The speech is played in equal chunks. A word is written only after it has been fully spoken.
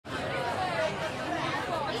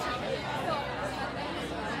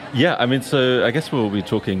Yeah, I mean, so I guess we'll be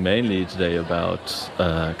talking mainly today about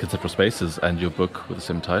conceptual spaces and your book with the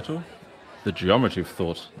same title, The Geometry of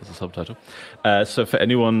Thought as a subtitle. So for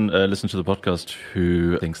anyone listening to the podcast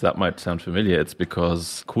who thinks that might sound familiar, it's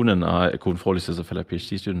because Koen and I, Koen Frohlich is a fellow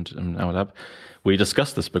PhD student in our lab, we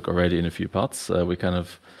discussed this book already in a few parts. It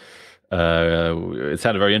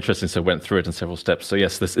sounded very interesting, so went through it in several steps. So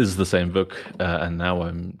yes, this is the same book, and now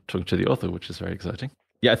I'm talking to the author, which is very exciting.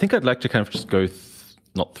 Yeah, I think I'd like to kind of just go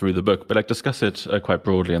not through the book, but like discuss it quite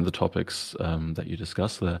broadly and the topics that you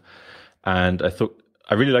discuss there. And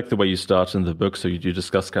I really like the way you start in the book. So you do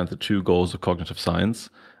discuss kind of the two goals of cognitive science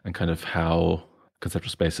and kind of how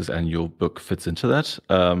conceptual spaces and your book fits into that.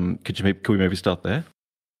 Could we maybe start there?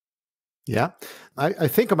 Yeah, I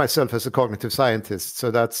think of myself as a cognitive scientist,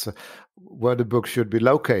 so that's where the book should be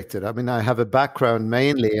located. I mean, I have a background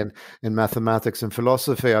mainly in mathematics and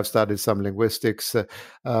philosophy. I've studied some linguistics.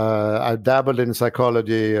 I've dabbled in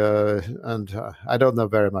psychology, and I don't know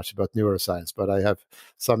very much about neuroscience, but I have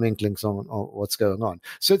some inklings on what's going on.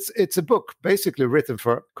 So it's a book basically written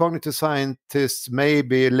for cognitive scientists,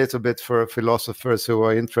 maybe a little bit for philosophers who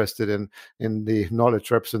are interested in the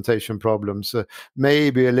knowledge representation problems,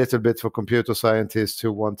 maybe a little bit for computer scientists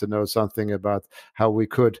who want to know something about how we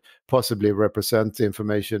could possibly represent the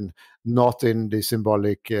information not in the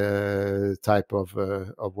symbolic type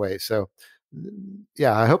of way. So,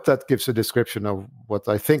 yeah, I hope that gives a description of what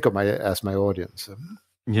I think of as my audience.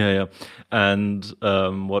 Yeah. And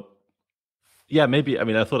maybe, I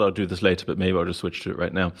mean, I thought I'd do this later, but maybe I'll just switch to it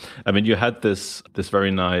right now. I mean, you had this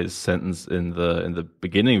very nice sentence in the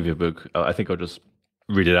beginning of your book. I think I'll just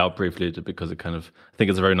read it out briefly because I think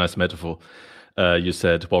it's a very nice metaphor. You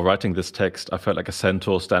said, while writing this text, I felt like a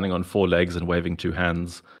centaur standing on 4 legs and waving 2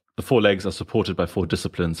 hands. The 4 legs are supported by 4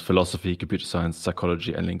 disciplines: philosophy, computer science,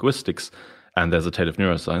 psychology, and linguistics. And there's a tail of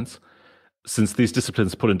neuroscience. Since these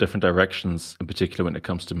disciplines pull in different directions, in particular when it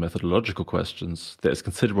comes to methodological questions, there is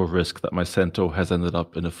considerable risk that my centaur has ended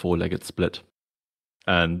up in a 4-legged split.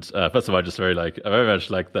 And first of all, I very much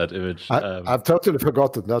like that image. I've totally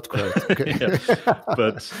forgotten that quote. Okay.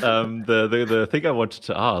 But the thing I wanted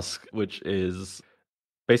to ask, which is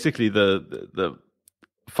basically the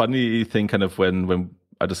funny thing, kind of when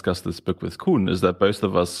I discussed this book with Koen, is that both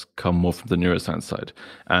of us come more from the neuroscience side,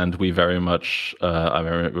 and we're very much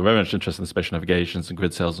interested in spatial navigations and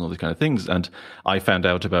grid cells and all these kind of things. And I found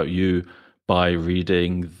out about you by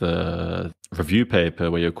reading the review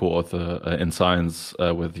paper where you're co-author in Science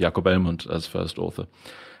with Jakob Elmont as first author.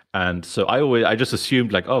 And so I just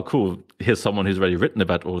assumed like, oh, cool, here's someone who's already written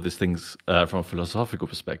about all of these things from a philosophical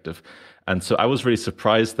perspective. And so I was really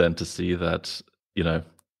surprised then to see that,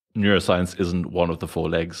 neuroscience isn't one of the 4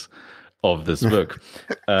 legs of this book.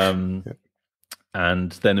 And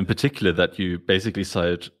then in particular that you basically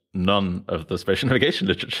cite none of the spatial navigation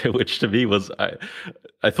literature, which to me was, I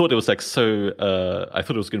thought it was like so, I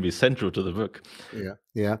thought it was going to be central to the book.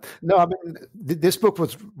 Yeah. No, I mean, this book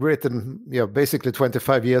was written, basically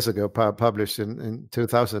 25 years ago, published in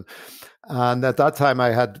 2000. And at that time I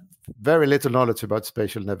had very little knowledge about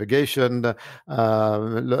spatial navigation. A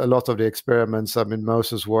lot of the experiments, I mean,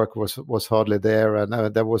 Moses' work was hardly there,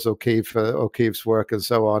 and there was O'Keefe's work and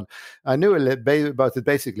so on. I knew a little bit about it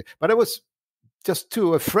basically, but I was just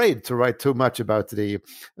too afraid to write too much about the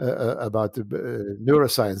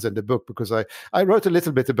neuroscience in the book, because I wrote a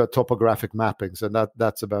little bit about topographic mappings, and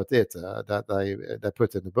that's about it that I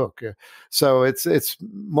put in the book. So it's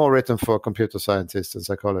more written for computer scientists and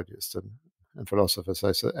psychologists and philosophers,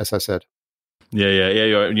 as I said. Yeah.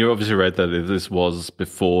 You're obviously right that this was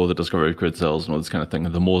before the discovery of grid cells and all this kind of thing.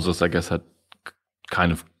 And the Moses, I guess, had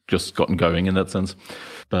kind of just gotten going in that sense.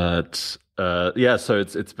 But so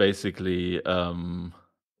it's basically, I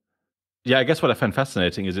guess what I found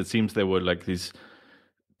fascinating is it seems there were like these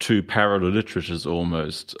 2 parallel literatures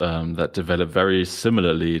almost that developed very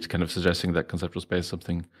similarly, to kind of suggesting that conceptual space is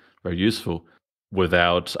something very useful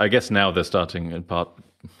without, I guess now they're starting in part,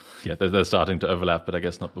 they're starting to overlap, but I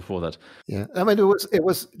guess not before that. Yeah, I mean, it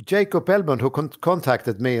was Jakob Elmont who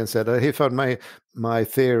contacted me and said he found my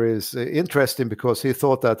theories interesting because he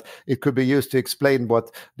thought that it could be used to explain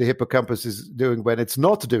what the hippocampus is doing when it's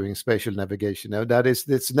not doing spatial navigation. That is,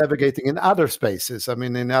 it's navigating in other spaces. I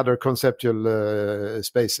mean, in other conceptual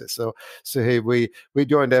spaces. So we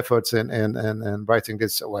joined efforts in writing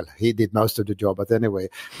this. Well, he did most of the job, but anyway,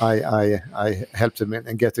 I helped him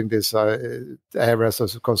in getting this areas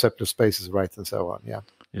of conceptual spaces right and so on.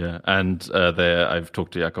 Yeah, and I've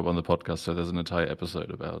talked to Jakob on the podcast, so there's an entire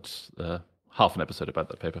episode about half an episode about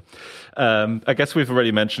that paper. I guess we've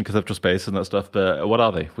already mentioned conceptual space and that stuff, but what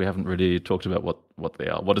are they? We haven't really talked about what they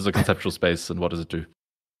are. What is a conceptual space and what does it do?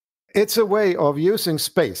 It's a way of using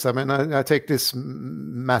space. I mean, I take this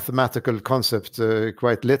mathematical concept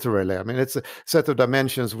quite literally. I mean, it's a set of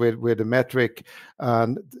dimensions with a metric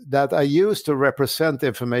and that I use to represent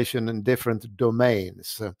information in different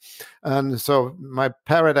domains. And so my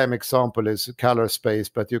paradigm example is color space,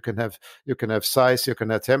 but you can have size, you can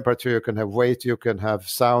have temperature, you can have weight, you can have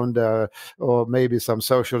sound, or maybe some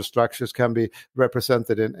social structures can be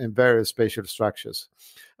represented in various spatial structures.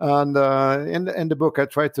 And in the book, I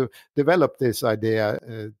try to develop this idea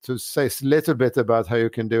to say a little bit about how you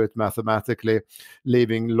can do it mathematically,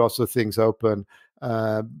 leaving lots of things open,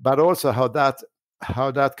 but also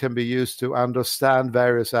how that can be used to understand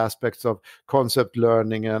various aspects of concept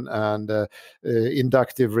learning and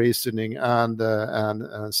inductive reasoning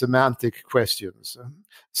and semantic questions.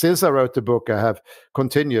 Since I wrote the book, I have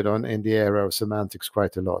continued on in the area of semantics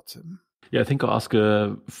quite a lot. Yeah, I think I'll ask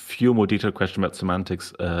a few more detailed questions about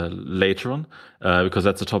semantics later on, because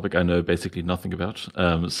that's a topic I know basically nothing about.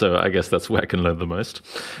 So I guess that's where I can learn the most.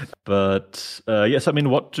 But yes, I mean,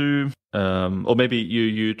 or maybe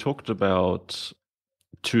you talked about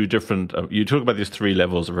two different, you talk about these three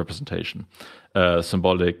levels of representation,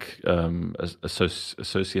 symbolic,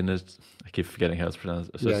 associationist, I keep forgetting how it's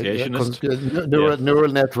pronounced, associationist. Neural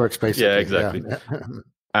networks, basically. Yeah, exactly. Yeah.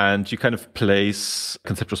 And you kind of place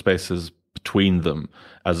conceptual spaces between them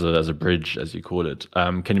as a bridge, as you call it.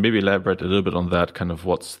 Can you maybe elaborate a little bit on that? Kind of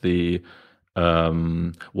what's the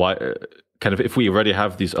why? Kind of if we already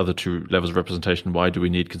have these other two levels of representation, why do we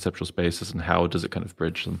need conceptual spaces, and how does it kind of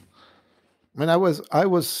bridge them? I mean, I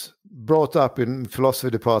was brought up in philosophy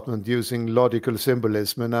department using logical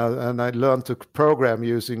symbolism, and I learned to program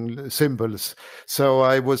using symbols. So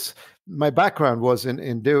my background was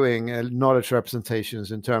in doing knowledge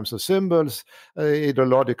representations in terms of symbols, either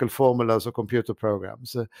logical formulas or computer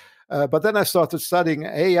programs. But then I started studying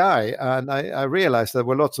AI, and I realized there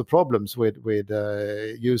were lots of problems with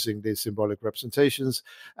using these symbolic representations.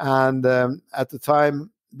 And at the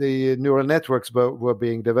time, the neural networks were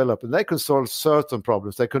being developed, and they can solve certain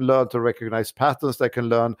problems. They can learn to recognize patterns. They can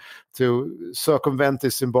learn to circumvent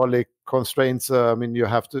the symbolic constraints. I mean, you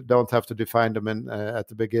don't have to define them at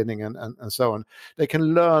the beginning and so on. They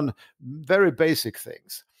can learn very basic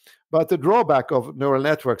things. But the drawback of neural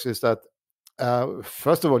networks is that,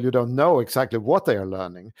 first of all, you don't know exactly what they are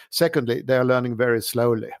learning. Secondly, they are learning very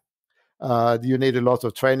slowly. You need a lot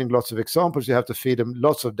of training, lots of examples. You have to feed them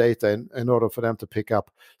lots of data in order for them to pick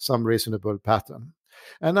up some reasonable pattern.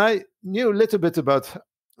 And I knew a little bit about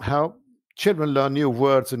how children learn new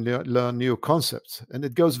words and learn new concepts, and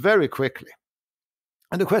it goes very quickly.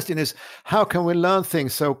 And the question is, how can we learn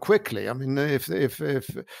things so quickly? I mean, if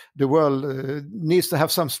the world needs to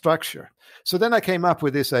have some structure. So then I came up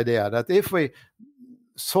with this idea that if we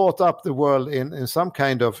sort up the world in some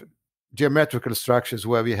kind of geometrical structures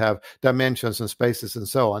where we have dimensions and spaces and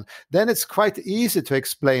so on, then it's quite easy to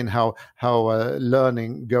explain how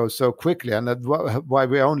learning goes so quickly, and why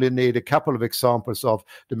we only need a couple of examples of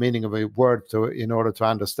the meaning of a word in order to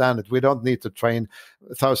understand it. We don't need to train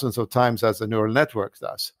thousands of times as a neural network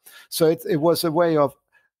does. So it was a way of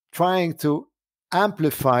trying to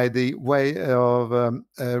amplify the way of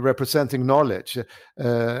representing knowledge.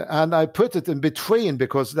 And I put it in between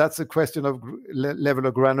because that's a question of level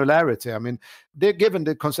of granularity. I mean, given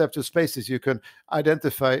the conceptual spaces, you can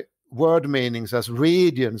identify word meanings as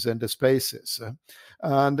regions in the spaces.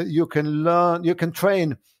 And you can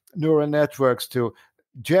train neural networks to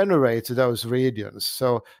generate those regions.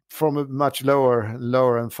 So from a much lower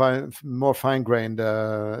and more fine-grained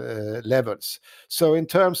levels. So in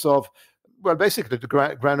terms of, well, basically the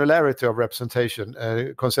granularity of representation,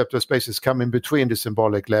 conceptual spaces come in between the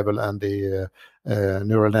symbolic level and the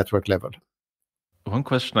neural network level. One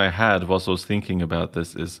question I had whilst I was thinking about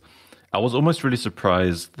this is, I was almost really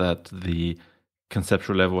surprised that the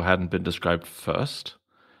conceptual level hadn't been described first.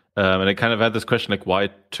 And I kind of had this question, like, why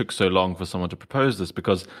it took so long for someone to propose this?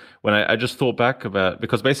 Because when I just thought back about,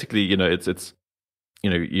 because basically, it's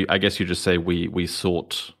I guess you just say we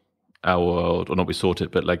sort our world, or not we sort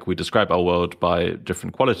it, but like we describe our world by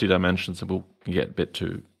different quality dimensions, and we'll get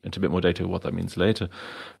into a bit more data of what that means later.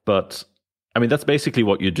 But I mean, that's basically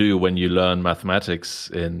what you do when you learn mathematics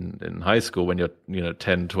in high school, when you're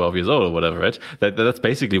 10, 12 years old or whatever, right? That's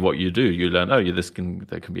basically what you do. You learn,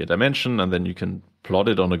 there can be a dimension, and then you can plot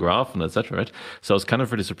it on a graph and etc., right? So I was kind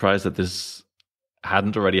of really surprised that this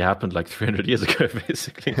hadn't already happened like 300 years ago,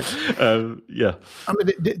 basically. Yeah. I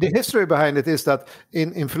mean, the history behind it is that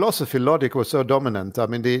in philosophy, logic was so dominant. I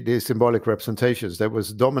mean, the symbolic representations, that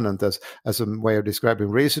was dominant as a way of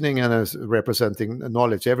describing reasoning and as representing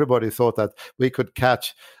knowledge. Everybody thought that we could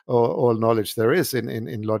catch all knowledge there is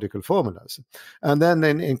in logical formulas. And then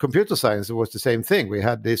in computer science, it was the same thing. We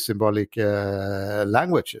had these symbolic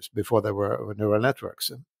languages before there were neural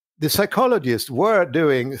networks. The psychologists were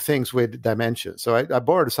doing things with dimensions, so I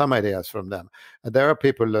borrowed some ideas from them. And there are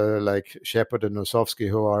people like Shepard and Nosovsky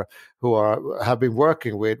who have been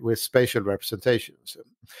working with spatial representations.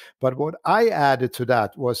 But what I added to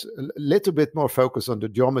that was a little bit more focus on the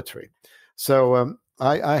geometry. So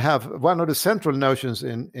I have one of the central notions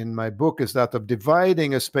in my book is that of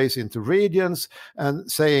dividing a space into regions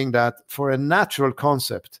and saying that for a natural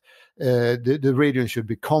concept, the region should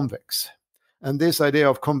be convex. And this idea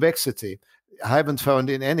of convexity, I haven't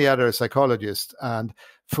found in any other psychologist. And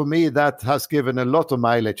for me, that has given a lot of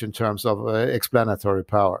mileage in terms of explanatory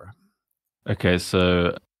power. Okay,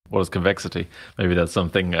 so what is convexity? Maybe that's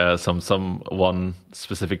something, some one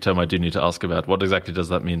specific term I do need to ask about. What exactly does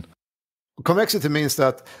that mean? Convexity means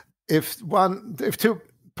that if 2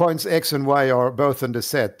 points X and Y are both in the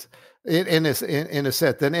set, in a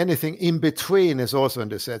set, then anything in between is also in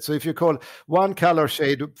the set. So if you call one color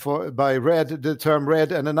shade by red the term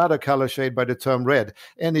red and another color shade by the term red,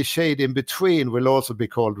 any shade in between will also be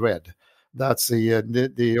called red. That's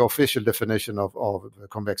the official definition of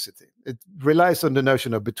convexity. It relies on the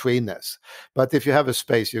notion of betweenness. But if you have a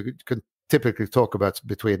space, you can typically talk about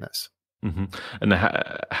betweenness. Mm-hmm. And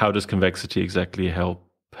how does convexity exactly help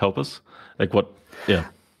us? Like what? Yeah.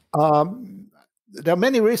 There are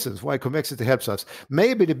many reasons why convexity helps us.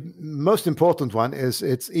 Maybe the most important one is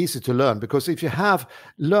it's easy to learn, because if you have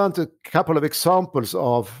learned a couple of examples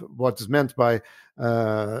of what is meant by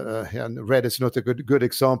and red is not a good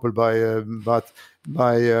example but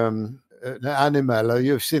by an animal.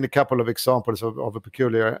 You've seen a couple of examples of a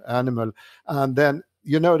peculiar animal, and then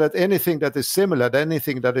you know that anything that is similar,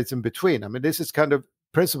 anything that is in between. I mean, this is kind of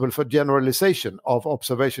principle for generalization of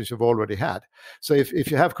observations you've already had. So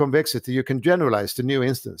if you have convexity, you can generalize to new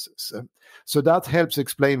instances. So that helps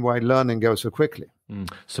explain why learning goes so quickly.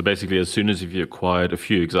 So basically, as soon as you've acquired a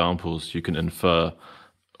few examples, you can infer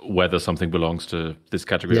whether something belongs to this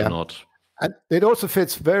category or not. And it also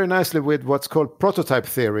fits very nicely with what's called prototype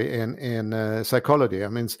theory in psychology. I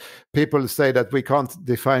mean, people say that we can't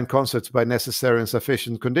define concepts by necessary and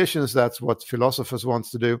sufficient conditions. That's what philosophers want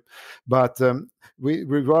to do. But we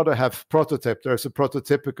rather have prototype. There's a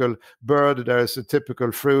prototypical bird, there's a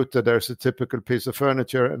typical fruit, there's a typical piece of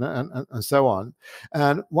furniture, and so on.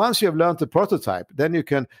 And once you have learned the prototype, then you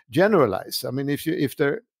can generalize. I mean, if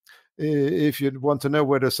you want to know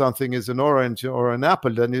whether something is an orange or an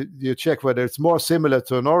apple, then you check whether it's more similar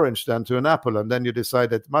to an orange than to an apple, and then you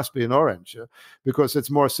decide it must be an orange because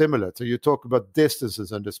it's more similar. So you talk about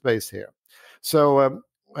distances and the space here. So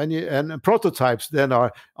and prototypes then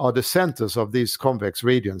are the centers of these convex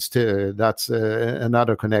regions. That's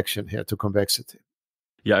another connection here to convexity.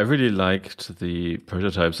 Yeah, I really liked the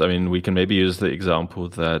prototypes. I mean, we can maybe use the example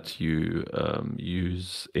that you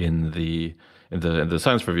use in the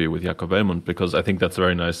science review with Jakob Elmund, because I think that's a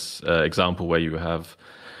very nice example where you have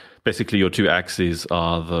basically your two axes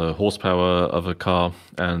are the horsepower of a car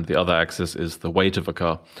and the other axis is the weight of a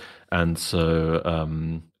car. And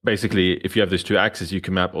so basically, if you have these two axes, you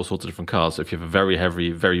can map all sorts of different cars. So if you have a very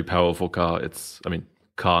heavy, very powerful car,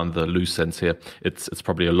 car in the loose sense here, it's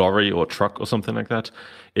probably a lorry or a truck or something like that.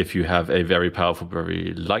 If you have a very powerful,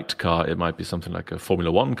 very light car, it might be something like a Formula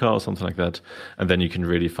One car or something like that. And then you can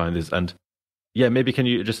really find this. And yeah, maybe can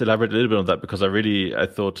you just elaborate a little bit on that? Because I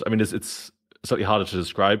thought, it's slightly harder to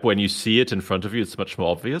describe. When you see it in front of you, it's much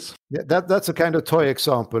more obvious. Yeah, that's a kind of toy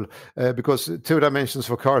example because 2 dimensions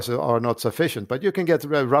for cars are not sufficient, but you can get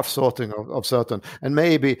a rough sorting of certain, and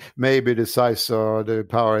maybe the size or the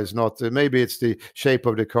power is not, maybe it's the shape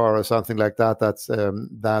of the car or something like that.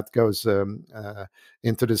 That goes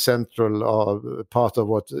into the central part of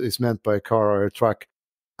what is meant by a car or a truck.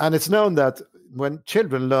 And it's known that when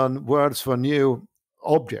children learn words for new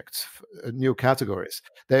objects, new categories,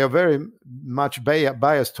 they are very much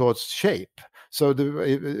biased towards shape. So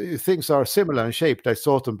things are similar in shape, they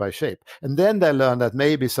sort them by shape. And then they learn that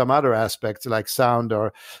maybe some other aspects like sound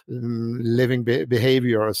or living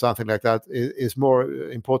behavior or something like that is more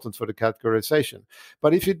important for the categorization.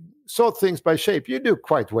 But if you sort things by shape, you do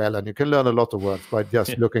quite well, and you can learn a lot of words by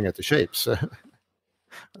just looking at the shapes.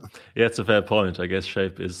 Yeah, it's a fair point. I guess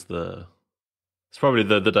shape is it's probably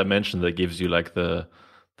the dimension that gives you like the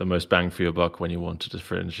the most bang for your buck when you want to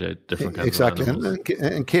differentiate different kinds exactly. of animals.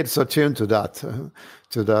 And kids are tuned to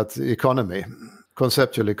that economy,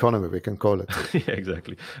 conceptual economy, we can call it. Yeah,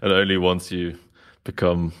 exactly. And only once you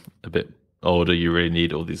become a bit older, you really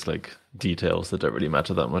need all these like details that don't really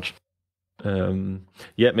matter that much.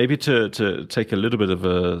 Maybe to take a little bit of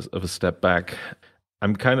a step back.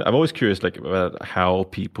 I'm always curious like about how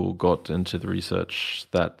people got into the research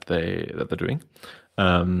that they're doing.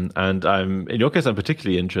 And in your case, I'm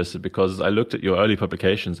particularly interested because I looked at your early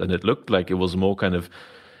publications and it looked like it was more kind of,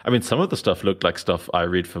 I mean, some of the stuff looked like stuff I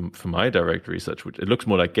read from my direct research, which it looks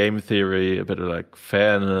more like game theory, a bit of like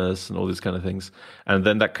fairness and all these kind of things. And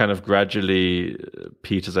then that kind of gradually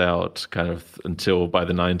peters out kind of until by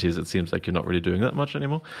the 90s, it seems like you're not really doing that much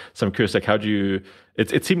anymore. So I'm curious, like, how do you,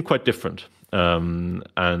 it seemed quite different. How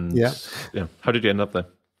did you end up there?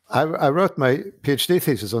 I wrote my PhD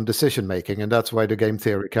thesis on decision making, and that's why the game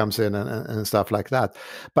theory comes in and stuff like that.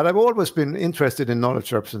 But I've always been interested in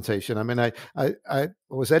knowledge representation. I mean, I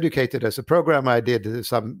was educated as a programmer. I did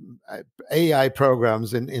some AI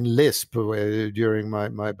programs in Lisp during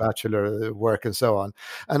my bachelor work and so on.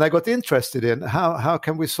 And I got interested in how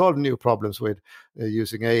can we solve new problems with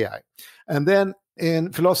using AI. And then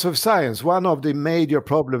in philosophy of science, one of the major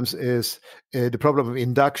problems is the problem of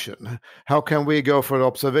induction. How can we go from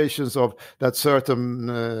observations of that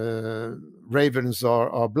certain ravens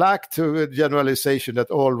are black to a generalization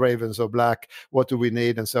that all ravens are black? What do we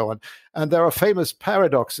need, and so on? And there are famous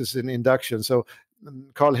paradoxes in induction. So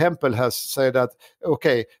Carl Hempel has said that,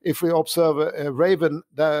 okay, if we observe a raven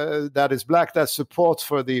that is black, that's support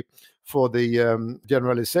for the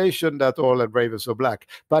generalization that all ravens are black.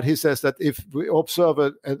 But he says that if we observe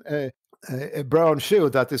a brown shoe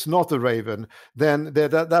that is not a raven, then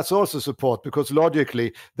that's also support, because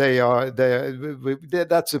logically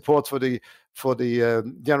that's support for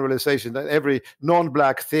the generalization that every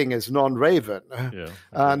non-black thing is non-raven. Yeah.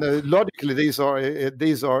 And logically these are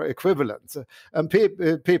equivalent. And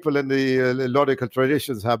people in the logical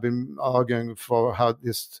traditions have been arguing for how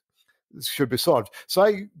this should be solved.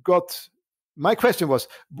 So my question was,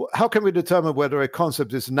 how can we determine whether a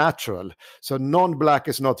concept is natural? So non-black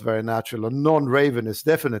is not very natural, or non-raven is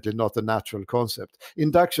definitely not a natural concept.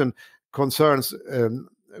 Induction concerns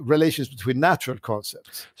relations between natural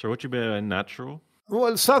concepts. So what do you mean by natural?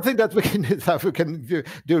 Well, something that we can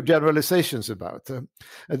do generalizations about.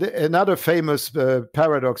 Another famous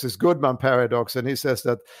paradox is Goodman paradox, and he says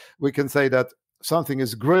that we can say that something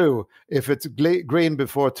is grew if it's green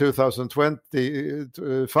before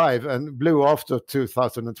 2025 and blue after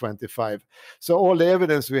 2025. So all the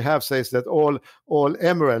evidence we have says that all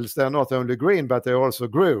emeralds, they're not only green, but they also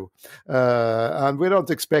grew. And we don't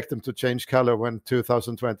expect them to change color when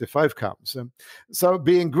 2025 comes. So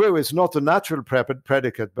being grew is not a natural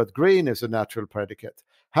predicate, but green is a natural predicate.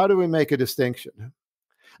 How do we make a distinction?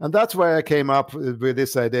 And that's why I came up with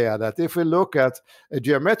this idea that if we look at a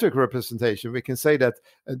geometric representation, we can say that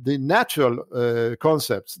the natural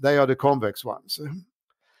concepts, they are the convex ones.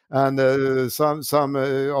 And some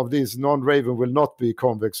of these non-raven will not be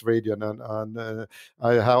convex region. And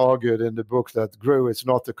I have argued in the book that GRU is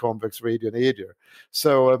not a convex region either.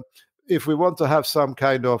 So if we want to have some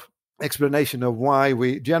kind of explanation of why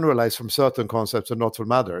we generalize from certain concepts and not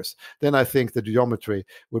from others, then I think the geometry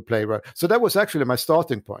would play a role. So that was actually my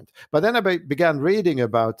starting point. But then I began reading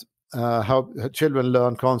about how children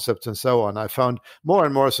learn concepts and so on. I found more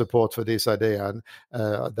and more support for this idea, and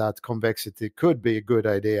that convexity could be a good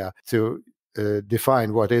idea to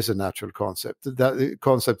define what is a natural concept, that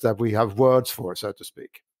concept that we have words for, so to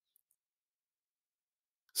speak.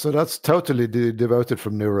 So that's totally devoted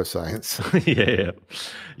from neuroscience.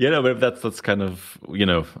 No, but that's kind of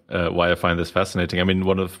why I find this fascinating. I mean,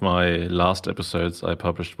 one of my last episodes I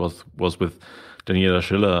published was with Daniela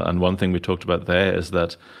Schiller, and one thing we talked about there is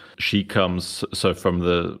that she comes if you're from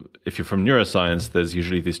neuroscience, there's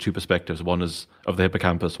usually these two perspectives. One is of the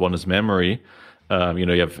hippocampus, one is memory.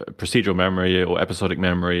 You have procedural memory or episodic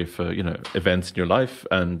memory for, events in your life.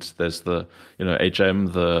 And there's the, HM,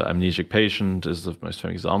 the amnesic patient is the most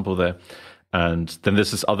famous example there. And then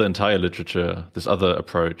there's this other entire literature, this other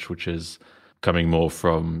approach, which is coming more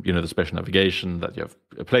from, the spatial navigation, that you have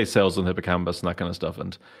place cells in the hippocampus and that kind of stuff.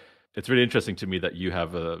 And it's really interesting to me that you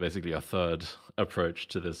have basically a third approach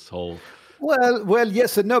to this whole. Well,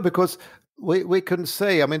 yes and no, because we can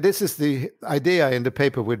say, I mean, this is the idea in the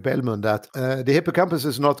paper with Bellman, that the hippocampus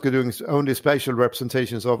is not doing only spatial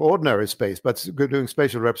representations of ordinary space, but doing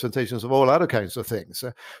spatial representations of all other kinds of things.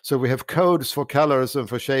 So we have codes for colors and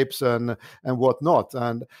for shapes and whatnot,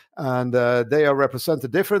 and they are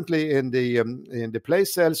represented differently in the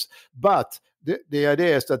place cells, but the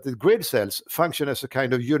idea is that the grid cells function as a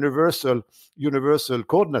kind of universal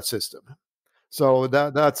coordinate system. So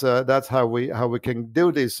that's how we can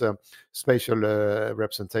do these spatial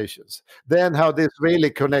representations. Then how this really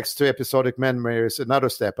connects to episodic memory is another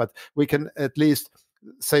step, but we can at least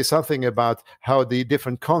say something about how the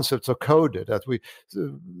different concepts are coded,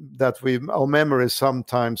 that our memories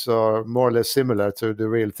sometimes are more or less similar to the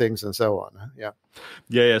real things and so on. Yeah.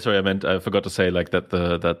 Sorry, I forgot to say like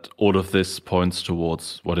that all of this points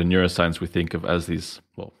towards what in neuroscience we think of as these,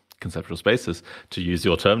 well, conceptual spaces, to use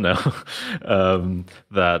your term now.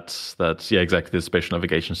 Exactly, the spatial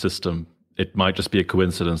navigation system. It might just be a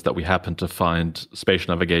coincidence that we happen to find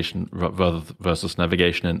spatial navigation versus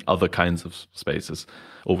navigation in other kinds of spaces,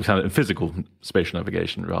 or we found it in physical spatial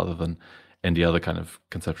navigation rather than any other kind of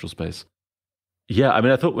conceptual space. Yeah,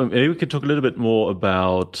 I thought maybe we could talk a little bit more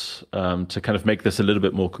about, to kind of make this a little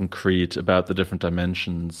bit more concrete, about the different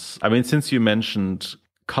dimensions. Since you mentioned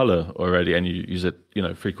color already, and you use it,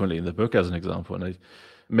 frequently in the book as an example, and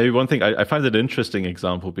maybe one thing, I find it an interesting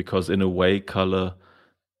example because in a way color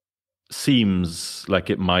seems like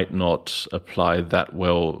it might not apply that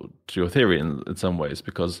well to your theory in some ways,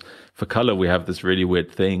 because for color we have this really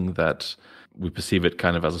weird thing that we perceive it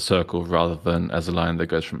kind of as a circle rather than as a line that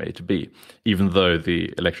goes from A to B, even though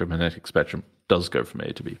the electromagnetic spectrum does go from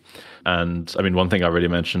A to B. And one thing I already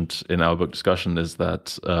mentioned in our book discussion is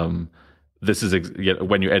that this is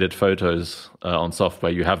when you edit photos on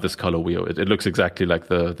software, you have this color wheel. It looks exactly like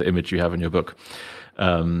the image you have in your book.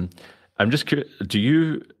 I'm just curious,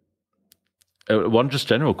 one just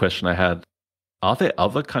general question I had, are there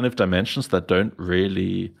other kind of dimensions that don't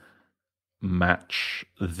really match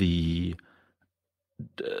the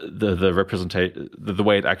representation, the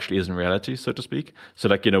way it actually is in reality, so to speak? So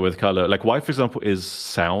with color, like why, for example, is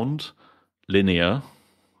sound linear,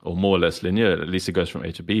 or more or less linear, at least it goes from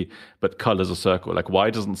A to B, but color's a circle? Like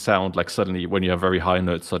why doesn't sound, like suddenly when you have very high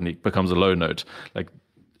notes, suddenly it becomes a low note? Like,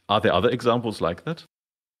 are there other examples like that?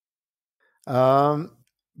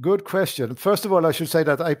 Good question. First of all, I should say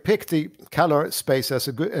that I picked the color space as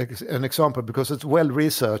an example because it's well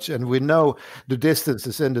researched and we know the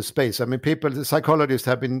distances in the space. The psychologists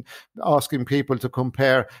have been asking people to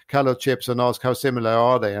compare color chips and ask how similar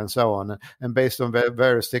are they and so on. And based on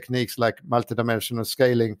various techniques like multidimensional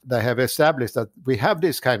scaling, they have established that we have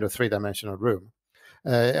this kind of three-dimensional room.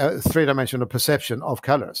 Three-dimensional perception of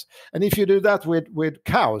colors. And if you do that with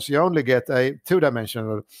cows, you only get a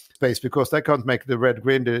two-dimensional space because they can't make the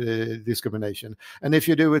red-green discrimination. And if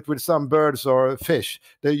you do it with some birds or fish,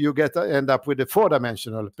 then you end up with a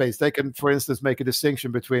four-dimensional space. They can, for instance, make a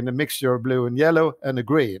distinction between a mixture of blue and yellow and a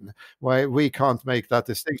green, why we can't make that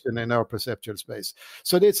distinction in our perceptual space.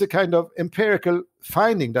 So it's a kind of empirical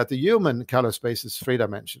finding that the human color space is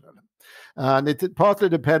three-dimensional. And it partly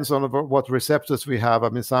depends on what receptors we have.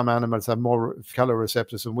 Some animals have more color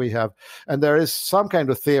receptors than we have. And there is some kind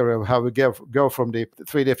of theory of how we go from the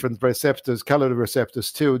three different receptors, color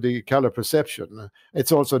receptors, to the color perception.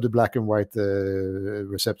 It's also the black and white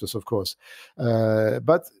receptors, of course.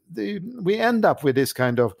 But we end up with this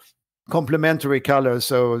kind of complementary colors,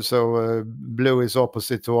 so blue is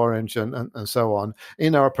opposite to orange and so on.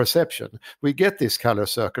 In our perception, we get this color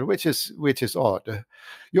circle, which is odd.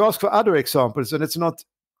 You ask for other examples, and it's not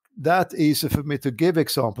that easy for me to give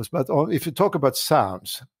examples. But if you talk about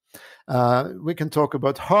sounds, we can talk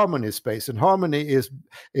about harmony space, and harmony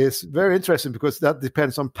is very interesting because that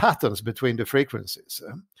depends on patterns between the frequencies.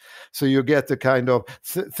 So you get the kind of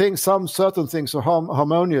some certain things are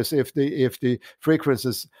harmonious if the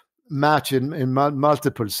frequencies match in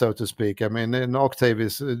multiples, so to speak. An octave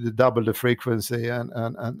is double the frequency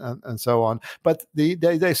and so on. But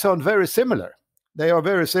they sound very similar. They are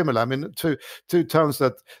very similar. Two tones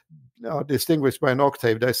that are distinguished by an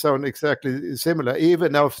octave, they sound exactly similar,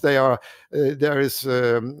 even if they are there is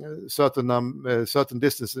certain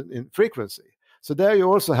distance in frequency. So there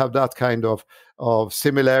you also have that kind of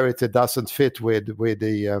similarity doesn't fit with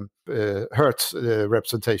the Hertz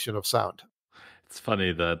representation of sound. It's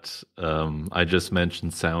funny that I just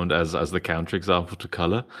mentioned sound as the counterexample to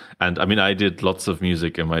color. And I did lots of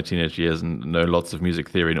music in my teenage years and know lots of music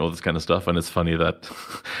theory and all this kind of stuff. And it's funny that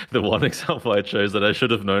the one example I chose that I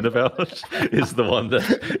should have known about is the one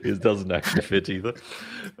that doesn't actually fit either.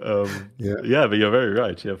 Yeah, but you're very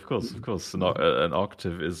right. Yeah, of course. An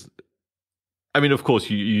octave is... of course,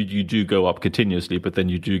 you do go up continuously, but then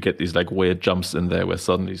you do get these like weird jumps in there where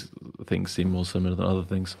suddenly things seem more similar than other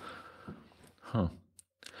things. Huh.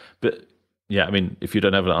 But yeah, if you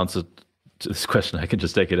don't have an answer to this question, I can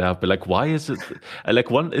just take it out. But like, why is it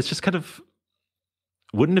it's just kind of,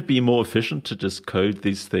 wouldn't it be more efficient to just code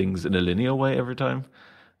these things in a linear way every time?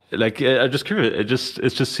 Like, I'm just curious. It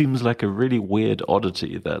just seems like a really weird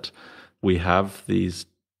oddity that we have these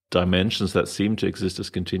dimensions that seem to exist as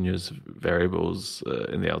continuous variables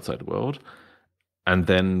in the outside world, and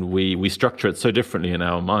then we structure it so differently in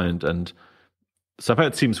our mind. And somehow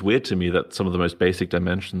it seems weird to me that some of the most basic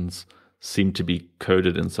dimensions seem to be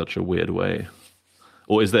coded in such a weird way.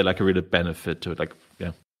 Or is there like a real benefit to it? Like,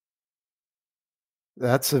 yeah.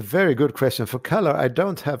 That's a very good question. For color, I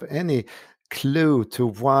don't have any clue to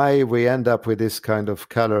why we end up with this kind of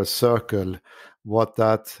color circle, what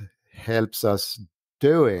that helps us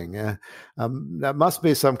doing. There must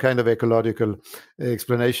be some kind of ecological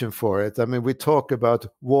explanation for it. I mean, we talk about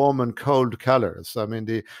warm and cold colors. I mean,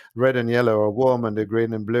 the red and yellow are warm and the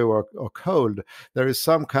green and blue are cold. There is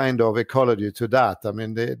some kind of ecology to that. I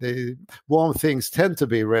mean, the warm things tend to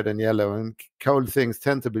be red and yellow, and cold things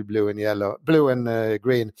tend to be blue and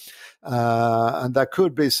green. And there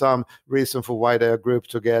could be some reason for why they are grouped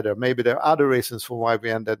together. Maybe there are other reasons for why we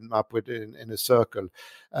ended up with in a circle.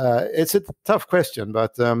 It's a tough question,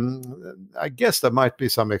 but I guess there might be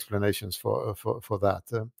some explanations for that.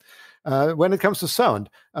 When it comes to sound,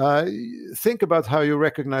 think about how you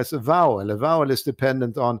recognize a vowel. A vowel is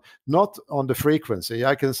dependent not on the frequency.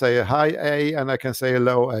 I can say a high A and I can say a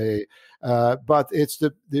low A. But it's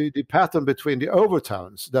the pattern between the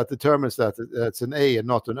overtones that determines that it's an A and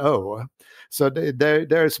not an O. So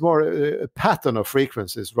there is more a pattern of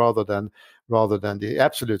frequencies rather than the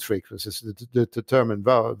absolute frequencies that determine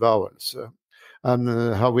vowels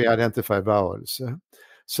and how we identify vowels.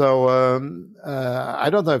 So I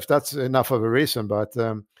don't know if that's enough of a reason, but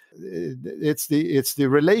it's the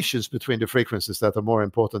relations between the frequencies that are more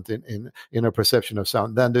important in a perception of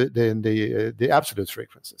sound than the absolute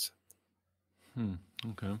frequencies.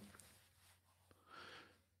 Okay.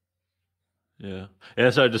 Yeah.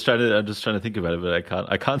 So I'm just trying to think about it, but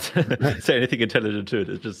I can't say anything intelligent to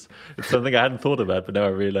it. It's something I hadn't thought about, but now I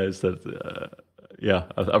realize that.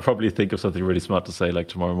 I'll probably think of something really smart to say like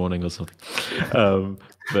tomorrow morning or something.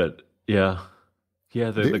 But yeah.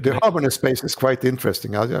 The harmony space is quite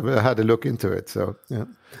interesting. I had a look into it. So yeah.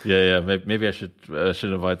 Maybe I should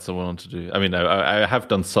invite someone on to do. I mean, I have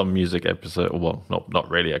done some music episode. Well, not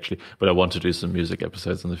really actually, but I want to do some music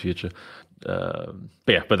episodes in the future.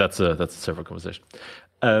 But that's a separate conversation.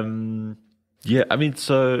 I mean,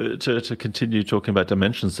 so to continue talking about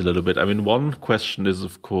dimensions a little bit. I mean, one question is,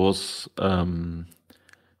 of course, one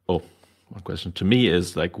question to me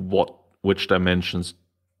is like, which dimensions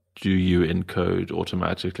do you encode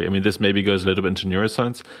automatically? I mean, this maybe goes a little bit into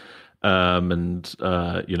neuroscience, and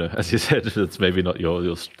as you said, it's maybe not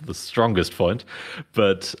the strongest point,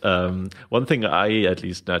 but one thing I at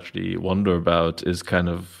least naturally wonder about is kind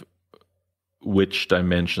of which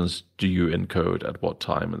dimensions do you encode at what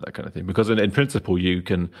time and that kind of thing. Because in principle, you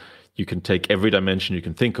can take every dimension you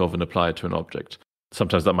can think of and apply it to an object.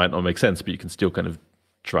 Sometimes that might not make sense, but you can still kind of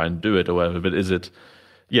try and do it or whatever. But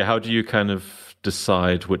how do you kind of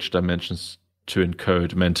decide which dimensions to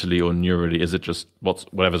encode mentally or neurally? Is it just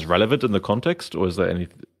whatever's relevant in the context, or is there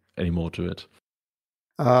any more to it?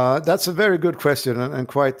 That's a very good question and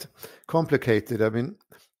quite complicated. I mean,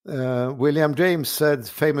 William James said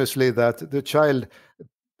famously that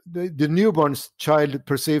the newborn child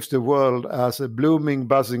perceives the world as a blooming,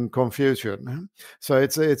 buzzing confusion. So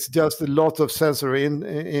it's just a lot of sensory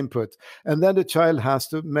input. And then the child has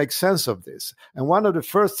to make sense of this. And one of the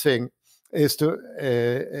first things is to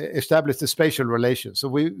establish the spatial relations. So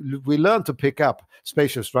we learn to pick up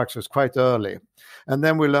spatial structures quite early. And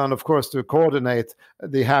then we learn, of course, to coordinate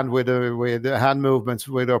the hand with the hand movements,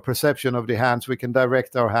 with our perception of the hands. We can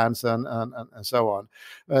direct our hands and so on.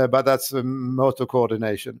 But that's motor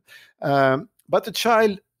coordination. But the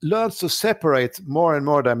child learns to separate more and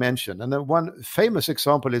more dimension. And then one famous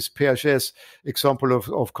example is Piaget's example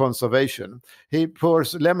of conservation. He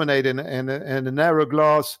pours lemonade in a narrow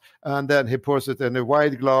glass, and then he pours it in a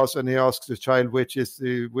wide glass, and he asks the child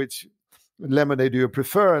which lemonade do you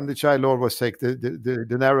prefer? And the child always takes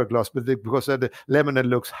the narrow glass, because the lemonade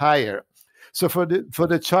looks higher. So for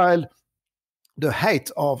the child, the height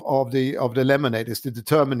of the lemonade is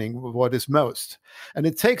determining what is most, and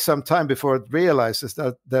it takes some time before it realizes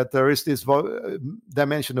that there is this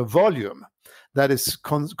dimension of volume that is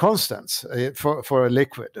constant for a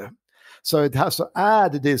liquid. So it has to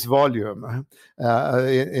add this volume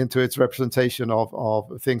into its representation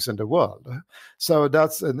of things in the world. So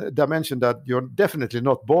that's a dimension that you're definitely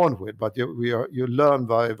not born with, but you learn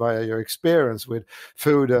via your experience with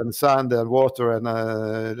food and sand and water and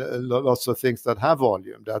lots of things that have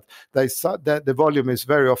volume. That the volume is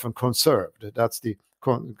very often conserved. That's the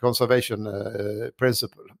conservation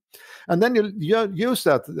principle. And then you use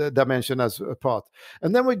that dimension as a part.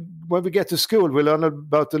 And then when we get to school, we learn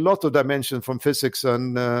about a lot of dimensions from physics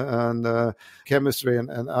and chemistry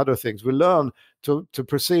and other things. We learn to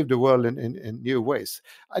perceive the world in new ways.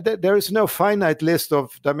 There is no finite list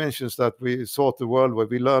of dimensions that we sort the world with.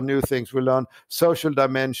 We learn new things. We learn social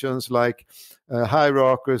dimensions like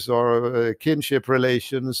hierarchies or kinship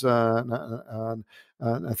relations and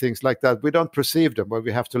things like that. We don't perceive them, but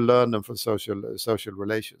we have to learn them for social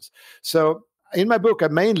relations. So in my book, I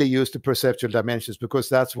mainly use the perceptual dimensions because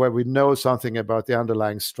that's where we know something about the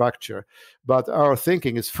underlying structure. But our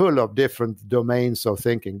thinking is full of different domains of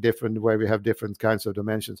thinking, different where we have different kinds of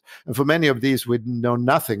dimensions. And for many of these, we know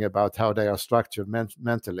nothing about how they are structured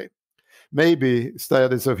mentally. Maybe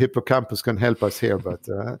studies of hippocampus can help us here, but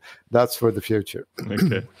that's for the future.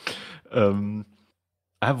 Okay.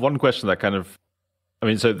 I have one question that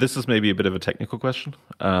so this is maybe a bit of a technical question,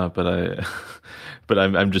 but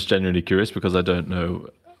I'm just genuinely curious because I don't know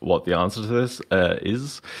what the answer to this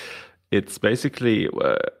is. It's basically,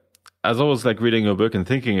 as I was like reading your book and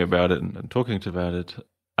thinking about it and talking about it,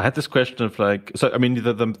 I had this question of like, so I mean,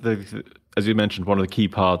 the as you mentioned, one of the key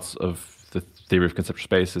parts of the theory of conceptual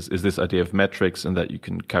spaces is this idea of metrics and that you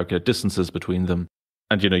can calculate distances between them.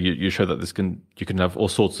 And you show that you can have all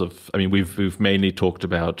sorts of. I mean, we've mainly talked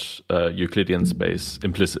about Euclidean space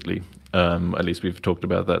implicitly. At least we've talked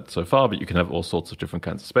about that so far. But you can have all sorts of different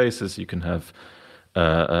kinds of spaces. You can have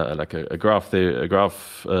like a graph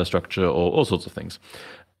structure or all sorts of things.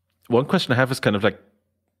 One question I have is kind of like,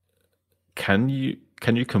 can you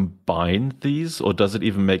combine these, or does it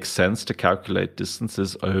even make sense to calculate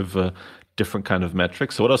distances over different kind of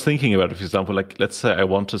metrics? So what I was thinking about, for example, like let's say I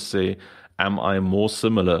want to say, am I more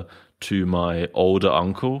similar to my older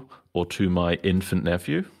uncle or to my infant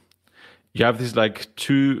nephew? You have these like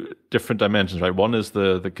two different dimensions, right? One is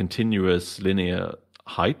the continuous linear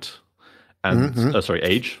height and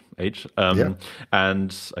age.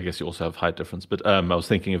 And I guess you also have height difference, but I was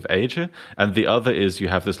thinking of age here. And the other is you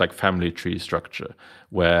have this like family tree structure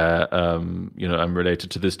where I'm related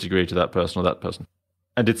to this degree to that person or that person.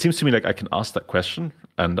 And it seems to me like I can ask that question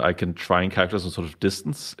and I can try and calculate some sort of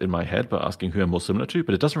distance in my head by asking who I'm more similar to,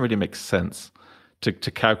 but it doesn't really make sense to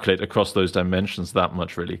calculate across those dimensions that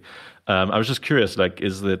much, really. I was just curious, like,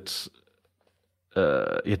 is it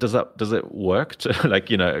does it work to like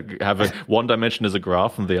have one dimension as a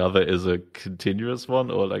graph and the other is a continuous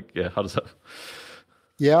one, or like how does that?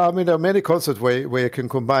 Yeah, I mean there are many concepts where you can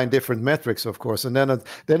combine different metrics, of course, and then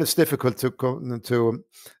it's difficult to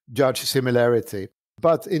judge similarity.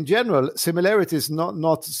 But in general, similarity is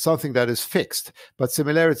not something that is fixed, but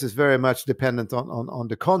similarity is very much dependent on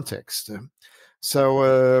the context.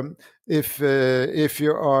 So if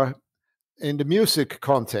you are in the music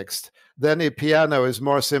context, then a piano is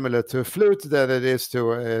more similar to a flute than it is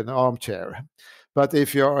to an armchair. But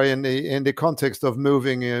if you are in the context of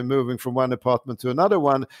moving from one apartment to another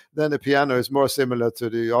one, then the piano is more similar to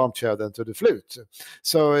the armchair than to the flute.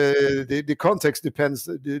 So the context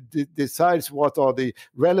decides what are the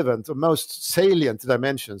relevant or most salient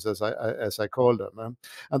dimensions, as I call them,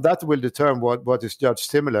 and that will determine what is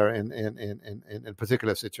judged similar in a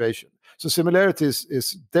particular situation. So similarity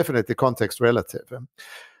is definitely context relative.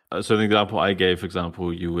 So the example I gave, for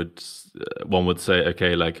example, one would say,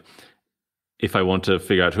 okay, like, if I want to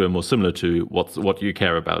figure out who I'm more similar to, what do you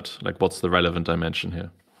care about? Like, what's the relevant dimension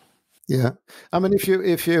here? Yeah, I mean, if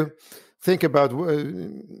you think about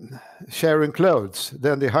sharing clothes,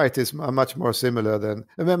 then the height is much more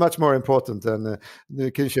much more important than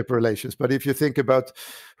the kinship relations. But if you think about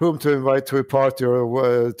whom to invite to a party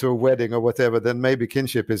or to a wedding or whatever, then maybe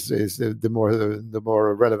kinship is the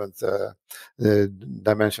more relevant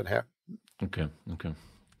dimension here. Okay.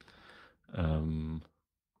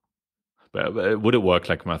 But would it work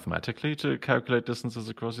like mathematically to calculate distances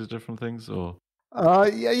across these different things, or?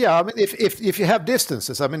 Yeah. I mean, if you have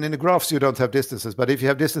distances, I mean, in the graphs you don't have distances, but if you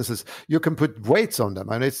have distances, you can put weights on them,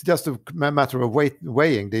 and it's just a matter of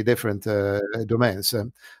weighing the different domains.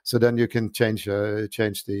 So then you can change the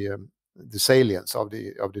salience of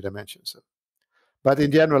the dimensions. But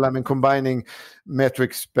in general, I mean, combining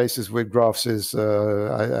metric spaces with graphs is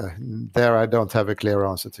I don't have a clear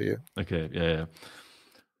answer to you. Okay. Yeah.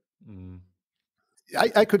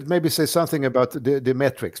 I could maybe say something about the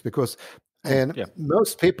metrics, because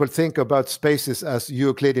most people think about spaces as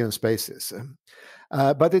Euclidean spaces.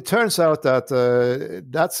 But it turns out that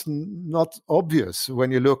that's not obvious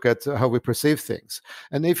when you look at how we perceive things.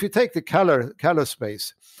 And if you take the color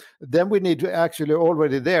space, then we need to actually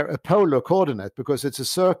already there a polar coordinate because it's a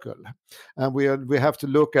circle. And we have to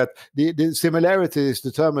look at the similarity is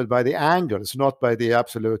determined by the angles, not by the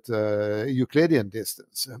absolute Euclidean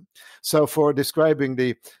distance. So for describing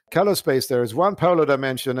the color space, there is one polar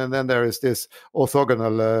dimension, and then there is this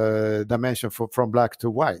orthogonal dimension from black to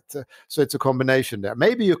white. So it's a combination there.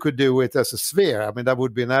 Maybe you could do it as a sphere. I mean, that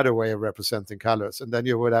would be another way of representing colors, and then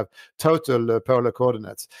you would have total polar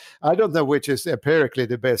coordinates. I don't know which is empirically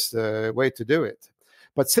the best way to do it.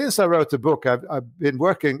 But since I wrote the book, I've been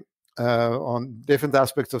working on different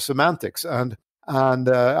aspects of semantics, and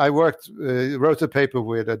I wrote a paper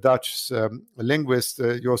with a Dutch linguist,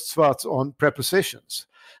 Joost Swartz, on prepositions.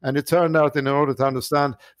 And it turned out, in order to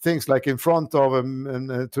understand things like in front of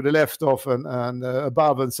and to the left of and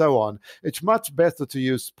above and so on, it's much better to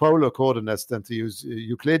use polar coordinates than to use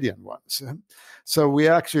Euclidean ones. So we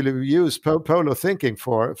actually use polar thinking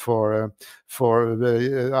for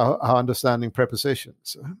understanding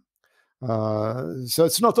prepositions. So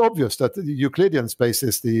it's not obvious that the Euclidean space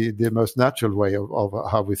is the most natural way of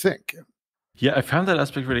how we think. Yeah, I found that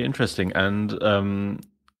aspect really interesting. And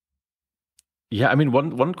yeah, I mean,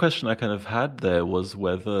 one question I kind of had there was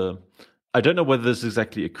whether, I don't know whether this is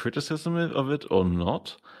exactly a criticism of it or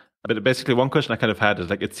not, but basically one question I kind of had is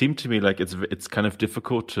like, it seemed to me like it's kind of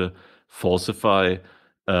difficult to falsify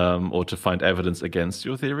or to find evidence against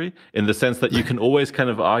your theory, in the sense that you can always kind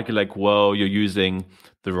of argue like, well, you're using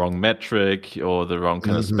the wrong metric or the wrong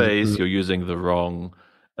kind of space, you're using the wrong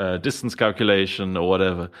distance calculation or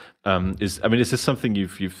whatever. Is this something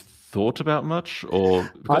you've thought about much? Or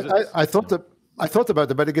I thought about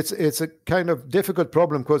it, but it's a kind of difficult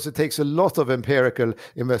problem because it takes a lot of empirical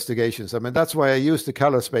investigations. I mean, that's why I use the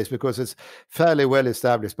color space, because it's fairly well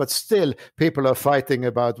established. But still, people are fighting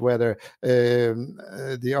about whether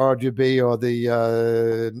the RGB or the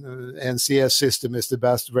NCS system is the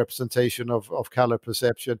best representation of color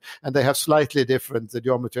perception. And they have slightly different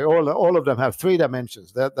geometry. All of them have 3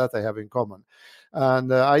 dimensions that they have in common.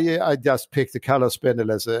 And I just picked the color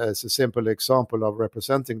spindle as a simple example of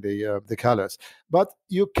representing the colors. But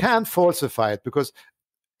you can falsify it, because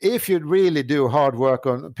if you really do hard work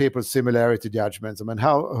on people's similarity judgments, I mean,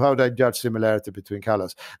 how they judge similarity between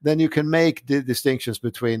colors, then you can make the distinctions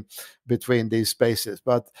between these spaces.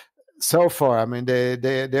 But so far, I mean,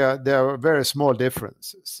 there are very small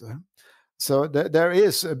differences. So there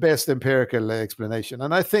is a best empirical explanation.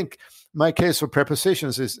 And I think my case for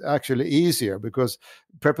prepositions is actually easier, because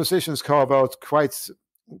prepositions carve out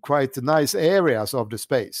quite nice areas of the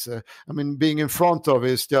space. I mean, being in front of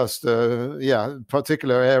is just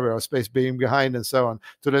particular area of space, being behind and so on,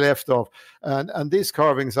 to the left of, and these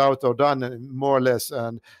carvings out are done more or less,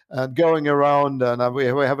 and going around, and we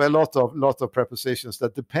have a lot of prepositions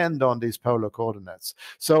that depend on these polar coordinates.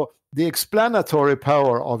 So the explanatory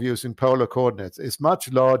power of using polar coordinates is much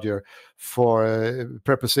larger for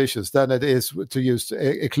prepositions than it is to use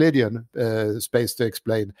Euclidean space to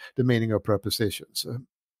explain the meaning of prepositions.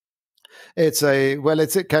 It's a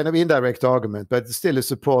kind of indirect argument, but still it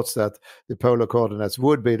supports that the polar coordinates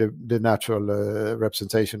would be the natural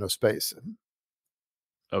representation of space.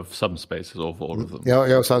 Of some spaces, or for all of them.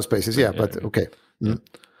 Yeah, some spaces, but okay. Yeah.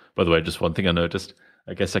 By the way, just one thing I noticed.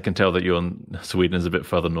 I guess I can tell that Sweden is a bit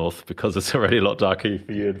further north, because it's already a lot darker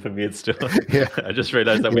for you, and for me it's still. Yeah. I just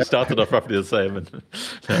realized that we started off roughly the same, and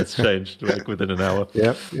it's changed like within an hour.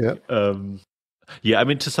 Yeah, I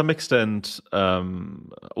mean, to some extent,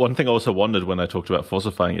 one thing I also wondered when I talked about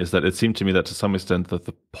falsifying is that it seemed to me that to some extent that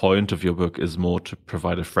the point of your book is more to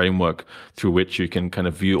provide a framework through which you can kind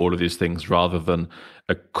of view all of these things, rather than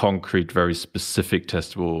a concrete, very specific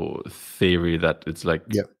testable theory that it's like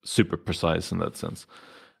super precise in that sense.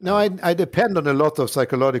 No, I depend on a lot of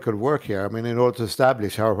psychological work here. I mean, in order to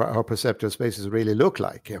establish how perceptual spaces really look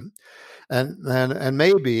like. And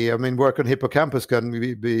maybe, I mean, work on hippocampus can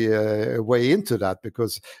be a way into that,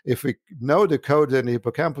 because if we know the code in the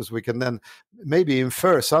hippocampus, we can then maybe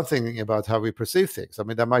infer something about how we perceive things. I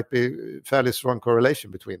mean, there might be a fairly strong correlation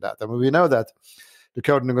between that. I mean, we know that the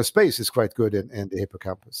coding of space is quite good in the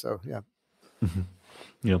hippocampus. So, yeah. Mm-hmm.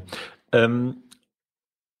 Yeah.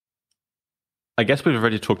 I guess we've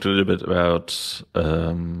already talked a little bit about...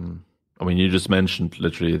 I mean, you just mentioned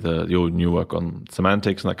literally your new work on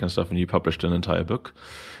semantics and that kind of stuff, and you published an entire book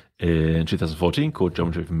in 2014 called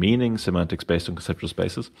Geometry of Meaning, Semantics Based on Conceptual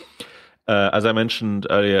Spaces. As I mentioned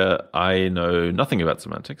earlier, I know nothing about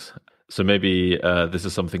semantics. So maybe this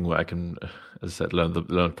is something where I can, as I said,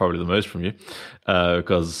 learn probably the most from you,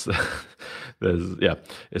 because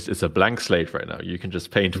it's a blank slate right now. You can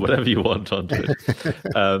just paint whatever you want onto it.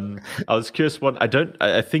 I was curious.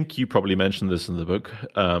 I think you probably mentioned this in the book.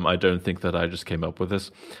 I don't think that I just came up with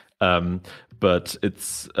this, but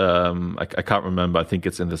it's I can't remember. I think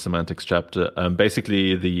it's in the semantics chapter.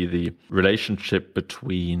 Basically, the relationship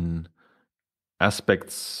between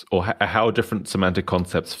aspects, or how different semantic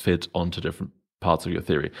concepts fit onto different parts of your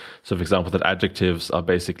theory. So, for example, that adjectives are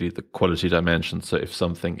basically the quality dimension. So if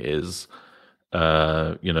something is,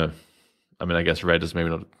 I guess red is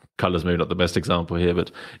color's maybe not the best example here, but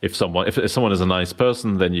if someone is a nice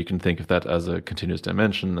person, then you can think of that as a continuous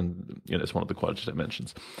dimension, and it's one of the quality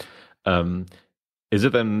dimensions. Am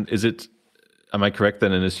I correct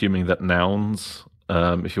then in assuming that nouns,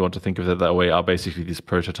 if you want to think of it that way, are basically these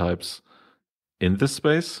prototypes in this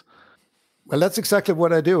space? Well, that's exactly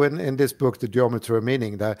what I do in this book, The Geometry of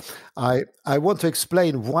Meaning. That I want to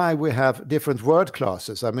explain why we have different word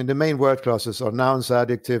classes. I mean, the main word classes are nouns,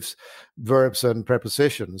 adjectives, verbs, and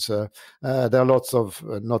prepositions. There are lots of,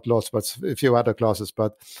 not lots, but a few other classes,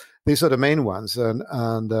 but these are the main ones. And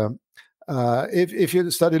if you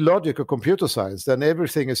study logic or computer science, then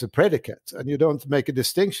everything is a predicate, and you don't make a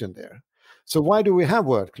distinction there. So why do we have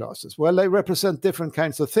word classes? Well, they represent different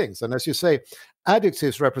kinds of things. And as you say,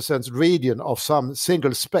 adjectives represents region of some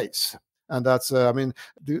single space. And that's, the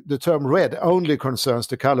term red only concerns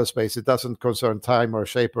the color space. It doesn't concern time or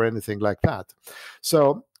shape or anything like that.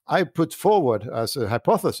 So I put forward as a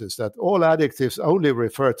hypothesis that all adjectives only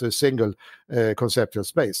refer to a single conceptual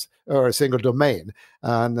space or a single domain.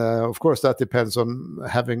 And of course, that depends on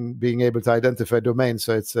being able to identify domains.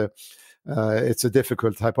 So it's a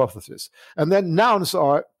difficult hypothesis. And then nouns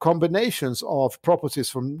are combinations of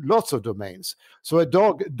properties from lots of domains. So a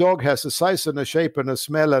dog has a size and a shape and a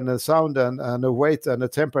smell and a sound and a weight and a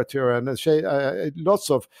temperature and a shape,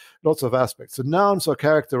 lots of aspects. So nouns are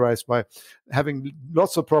characterized by having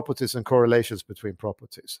lots of properties and correlations between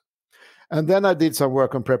properties. And then I did some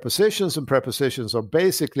work on prepositions, and prepositions are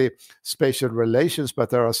basically spatial relations,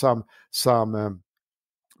 but there are some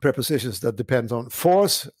prepositions that depend on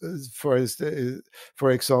force. For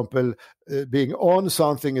example, being on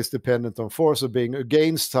something is dependent on force, or being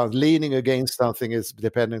against something, leaning against something is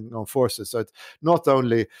dependent on forces. So it's not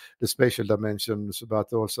only the spatial dimensions,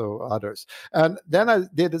 but also others. And then I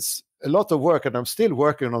did a lot of work, and I'm still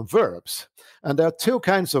working on verbs. And there are two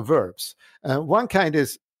kinds of verbs. One kind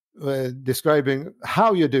is describing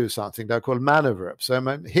how you do something. They're called manner verbs.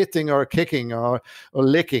 I'm hitting or kicking or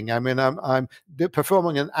licking. I mean, I'm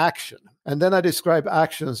performing an action. And then I describe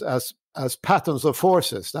actions as patterns of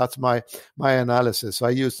forces. That's my analysis. So I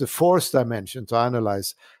use the force dimension to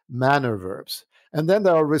analyze manner verbs. And then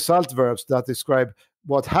there are result verbs that describe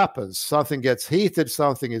what happens. Something gets heated,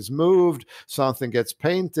 something is moved, something gets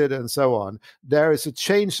painted, and so on. There is a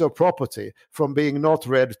change of property from being not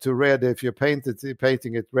red to red if you're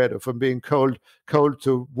painting it red, or from being cold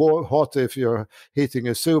to hot if you're heating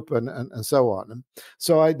a soup, and so on.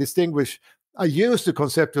 So I use the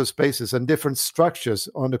conceptual spaces and different structures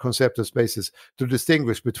on the conceptual spaces to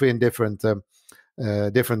distinguish between different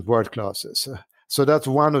word classes. So that's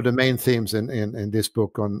one of the main themes in this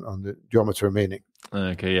book on the geometry of meaning.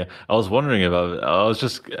 Okay, yeah. I was wondering about. I was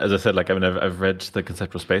just, as I said, I've read the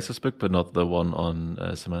Conceptual Spaces book, but not the one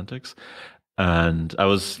on semantics. And I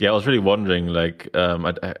was really wondering, I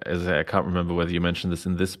can't remember whether you mentioned this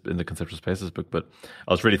in the Conceptual Spaces book, but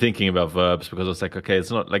I was really thinking about verbs, because I was like, okay,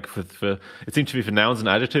 it's not like for it seemed to be for nouns and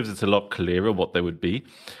adjectives, it's a lot clearer what they would be.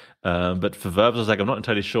 But for verbs, I was like, I'm not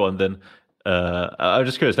entirely sure. And then I was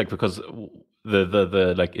just curious, because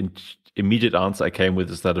the immediate answer I came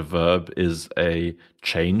with is that a verb is a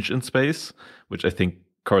change in space, which I think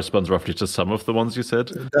corresponds roughly to some of the ones you said.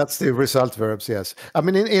 That's the result verbs, yes. I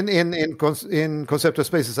mean, in conceptual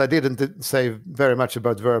spaces, I didn't say very much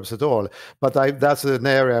about verbs at all, but that's an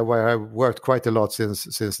area where I worked quite a lot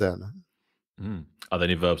since then. Are there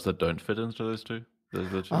any verbs that don't fit into those two?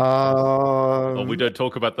 Or we don't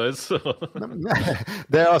talk about those.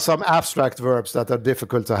 There are some abstract verbs that are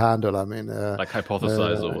difficult to handle. I mean, like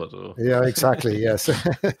hypothesize or what? Or... Yeah, exactly. Yes.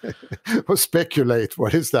 Or speculate.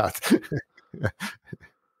 What is that?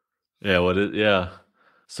 Yeah. Yeah.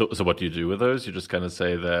 So what do you do with those? You just kind of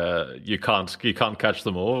say that you can't catch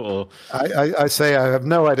them all, or I say I have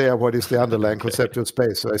no idea what is the underlying conceptual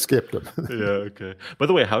space, so I skip them. Yeah, okay. By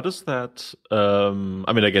the way, how does that?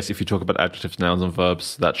 I guess if you talk about adjectives, nouns, and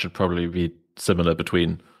verbs, that should probably be similar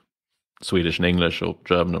between Swedish and English, or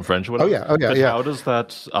German and French, or whatever. Oh yeah. How does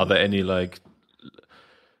that? Are there any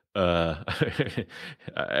again,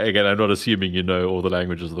 I'm not assuming you know all the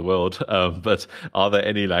languages of the world, but are there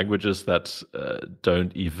any languages that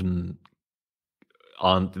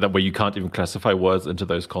aren't that where you can't even classify words into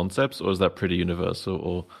those concepts, or is that pretty universal?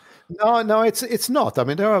 Or No, it's not. I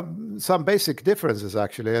mean, there are some basic differences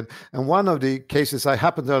actually, and one of the cases I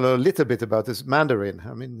happen to know a little bit about is Mandarin.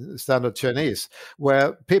 I mean, standard Chinese,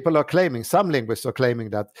 where people are claiming, some linguists are claiming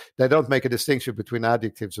that they don't make a distinction between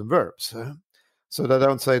adjectives and verbs. So they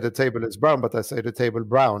don't say the table is brown, but they say the table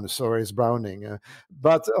browns or is browning.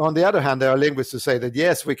 But on the other hand, there are linguists who say that,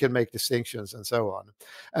 yes, we can make distinctions and so on.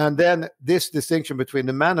 And then this distinction between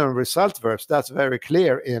the manner and result verbs, that's very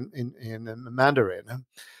clear in Mandarin.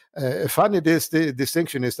 Funny, the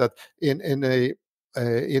distinction is that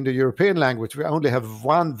in the European language, we only have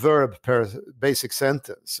one verb per basic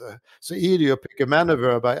sentence. So either you pick a manner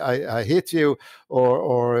verb, I hit you,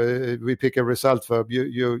 or we pick a result verb,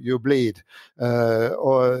 you bleed,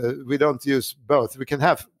 or we don't use both. We can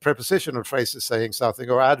have prepositional phrases saying something,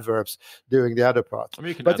 or adverbs doing the other part. I mean,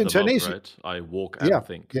 you can but in Chinese, up, right? I walk and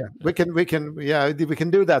think. Yeah, we can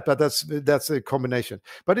do that, but that's a combination.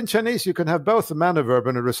 But in Chinese, you can have both a manner verb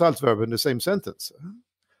and a result verb in the same sentence,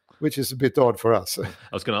 which is a bit odd for us. I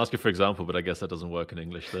was going to ask you for example, but I guess that doesn't work in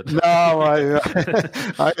English. Then. No, I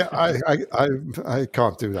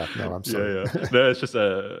can't do that. No, I'm sorry. Yeah. No, it's just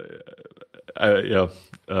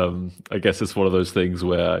I guess it's one of those things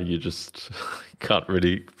where you just can't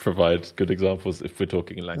really provide good examples if we're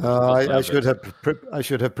talking in language. I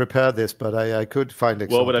should have prepared this, but I could find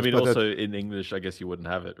examples. Well, but I mean, also in English, I guess you wouldn't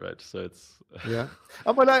have it, right? So it's yeah.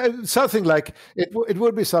 Something like it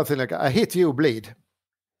would be something like I hit you, bleed.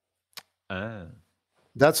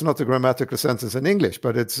 That's not a grammatical sentence in English,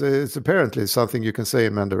 but it's apparently something you can say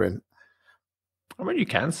in Mandarin. I mean, you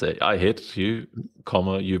can say "I hit you,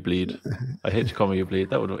 comma you bleed." I hit you, comma you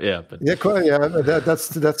bleed. That would but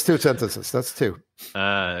that's two sentences. That's two.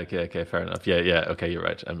 Okay, fair enough. Yeah. Okay, you're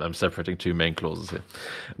right. I'm separating two main clauses here.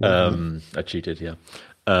 I cheated. Yeah.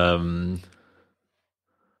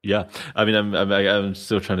 Yeah, I mean, I'm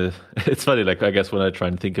still trying to. It's funny, like I guess when I try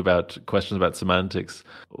and think about questions about semantics,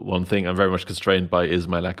 one thing I'm very much constrained by is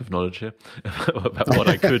my lack of knowledge here about what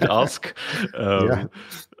I could ask. I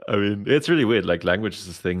mean, it's really weird. Like language is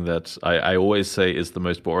this thing that I always say is the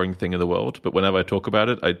most boring thing in the world, but whenever I talk about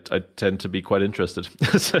it, I tend to be quite interested.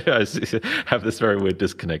 So I have this very weird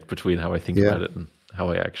disconnect between how I think about it and how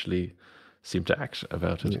I actually seem to act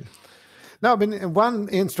about it. Yeah. Now, I mean, one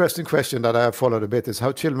interesting question that I have followed a bit is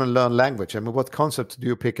how children learn language. I mean, what concept do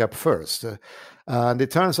you pick up first? And it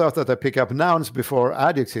turns out that I pick up nouns before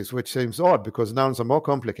adjectives, which seems odd because nouns are more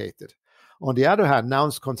complicated. On the other hand,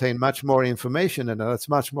 nouns contain much more information and there's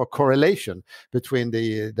much more correlation between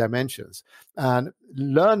the dimensions. And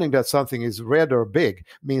learning that something is red or big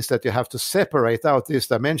means that you have to separate out this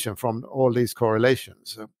dimension from all these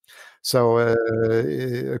correlations. So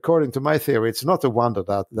according to my theory, it's not a wonder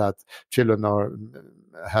that children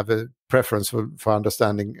have a preference for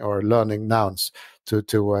understanding or learning nouns to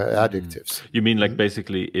adjectives. You mean like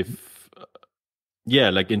basically if...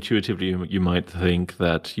 like intuitively, you might think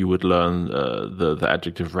that you would learn the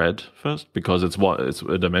adjective red first because it's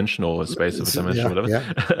a dimension or a space of a dimension,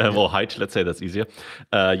 whatever. Or height, let's say that's easier.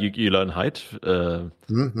 You learn height,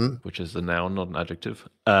 which is a noun, not an adjective.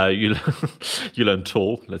 You learn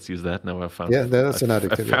tall. Let's use that. Now I've found. That's an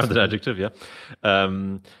adjective. I found an adjective. Yeah.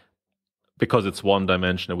 Because it's one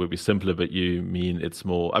dimension, it would be simpler, but you mean it's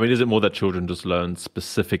more... I mean, is it more that children just learn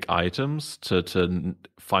specific items to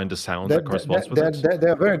find a sound that corresponds with it?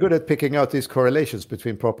 They're very good at picking out these correlations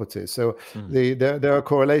between properties. So there are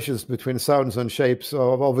correlations between sounds and shapes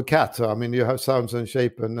of a cat. I mean, you have sounds and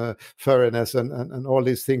shape and furriness and all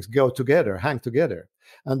these things go together, hang together.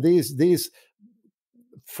 And these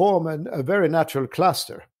form a very natural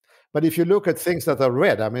cluster. But if you look at things that are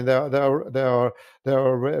red, I mean, there are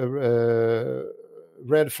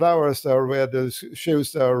red flowers, there are red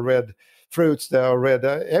shoes, there are red fruits, there are red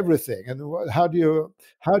everything. And how do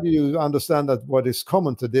you understand that what is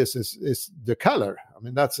common to this is the color? I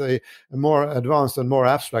mean, that's a more advanced and more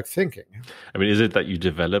abstract thinking. I mean, is it that you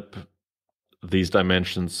develop these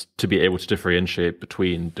dimensions to be able to differentiate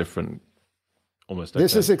between different?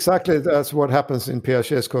 This is exactly that's what happens in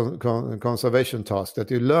Piaget's conservation task,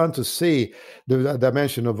 that you learn to see the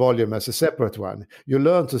dimension of volume as a separate one. You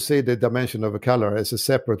learn to see the dimension of a color as a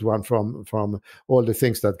separate one from all the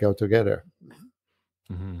things that go together.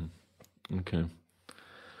 Mm-hmm. Okay.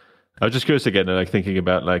 I was just curious again, like thinking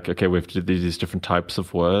about like, okay, we've these different types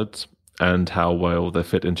of words and how well they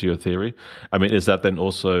fit into your theory. I mean, is that then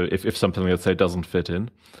also, if something, let's say, doesn't fit in,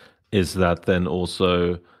 is that then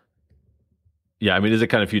also... Yeah, I mean, is it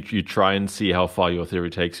kind of you try and see how far your theory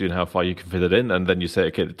takes you and how far you can fit it in, and then you say,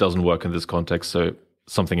 okay, it doesn't work in this context, so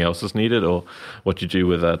something else is needed, or what you do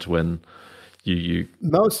with that when you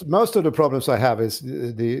Most of the problems I have is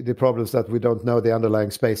the problems that we don't know the underlying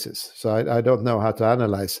spaces. So I don't know how to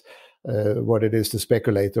analyze what it is to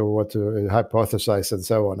speculate or what to hypothesize and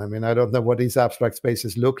so on. I mean, I don't know what these abstract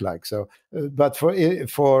spaces look like. So, but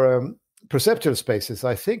for perceptual spaces,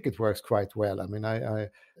 I think it works quite well. I mean,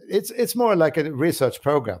 it's more like a research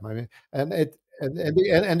program. I mean, and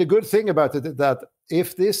the good thing about it is that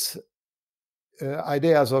if this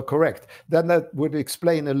ideas are correct, then that would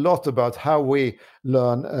explain a lot about how we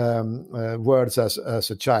learn words as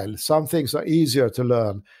a child. Some things are easier to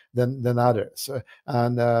learn than others.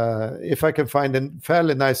 And if I can find a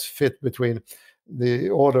fairly nice fit between the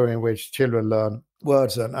order in which children learn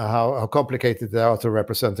words and how complicated they are to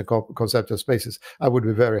represent the conceptual spaces, I would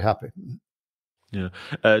be very happy. Yeah.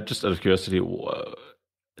 Just out of curiosity,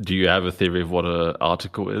 do you have a theory of what an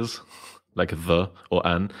article is? Like the or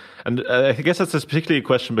an? And I guess that's particularly a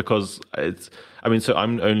question because so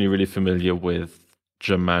I'm only really familiar with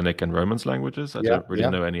Germanic and Romance languages. I don't really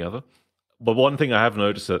know any other. But one thing I have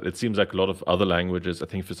noticed that it seems like a lot of other languages, I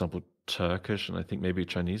think, for example, Turkish and I think maybe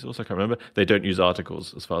Chinese also, I can't remember, they don't use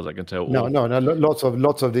articles as far as I can tell. No. Lots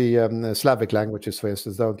of the Slavic languages, for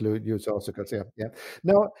instance, don't use articles. Yeah.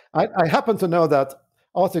 No, I happen to know that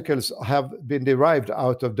articles have been derived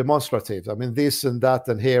out of demonstratives. I mean, this and that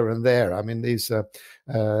and here and there. I mean, these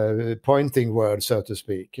pointing words, so to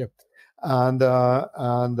speak. And there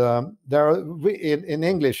are in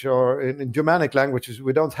English or in Germanic languages,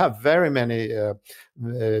 we don't have very many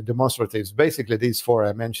demonstratives. Basically, these four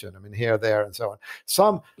I mentioned. I mean, here, there, and so on.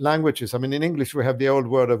 Some languages, I mean, in English we have the old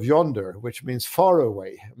word of yonder, which means far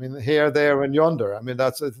away. I mean, here, there, and yonder. I mean,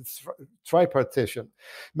 that's a tripartition.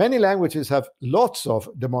 Many languages have lots of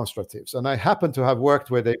demonstratives, and I happen to have worked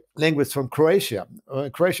with a linguist from Croatia.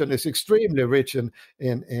 Croatian is extremely rich in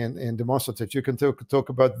demonstratives. You can talk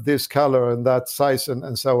about this color and that size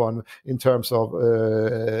and so on in terms of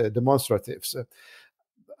demonstratives.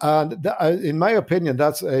 And in my opinion,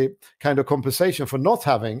 that's a kind of compensation for not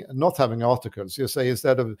having articles. You say,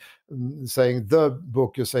 instead of saying the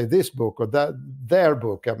book, you say this book, or that their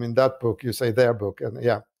book. I mean, that book, you say their book,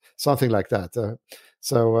 and something like that.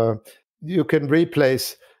 So you can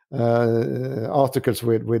replace articles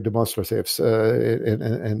with demonstratives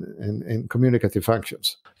in communicative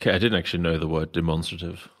functions. Okay, I didn't actually know the word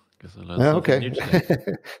demonstrative. Okay.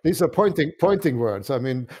 These are pointing words. I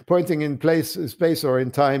mean, pointing in space, or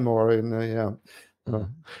in time, or in Yeah,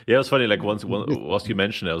 it was funny. Like once you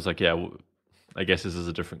mentioned it, I was like, yeah, I guess this is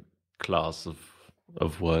a different class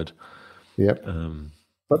of word. Yeah.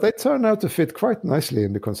 But they turn out to fit quite nicely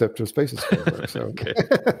in the conceptual spaces framework. So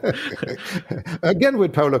again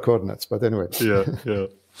with polar coordinates, but anyway.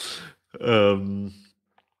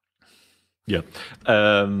 Yeah.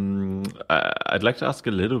 I'd like to ask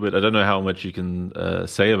a little bit. I don't know how much you can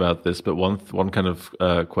say about this, but one kind of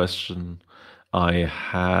question I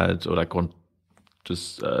had, or like one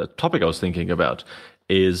just topic I was thinking about,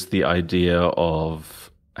 is the idea of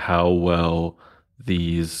how well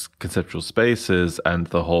these conceptual spaces and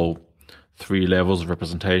the whole three levels of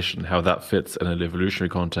representation, how that fits in an evolutionary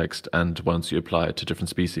context, and once you apply it to different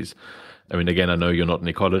species. I mean, again, I know you're not an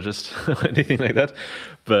ecologist or anything like that,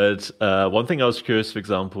 but one thing I was curious, for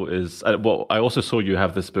example, is, I also saw you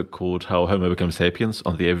have this book called How Homo Becomes Sapiens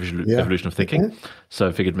on the evolution of thinking. So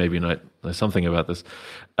I figured maybe you know something about this.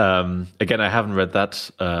 Again, I haven't read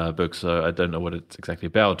that book, so I don't know what it's exactly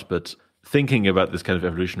about, but thinking about this kind of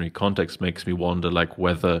evolutionary context makes me wonder, like,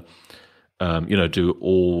 whether, do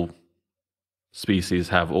all species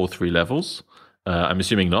have all three levels? I'm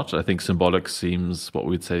assuming not. I think symbolic seems what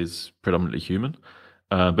we'd say is predominantly human.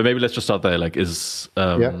 But maybe let's just start there. Like, as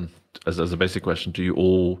a basic question, do you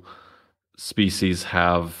all species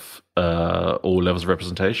have all levels of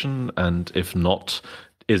representation? And if not,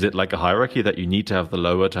 is it like a hierarchy that you need to have the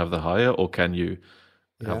lower to have the higher, or can you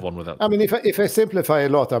have one without? I mean, if I simplify a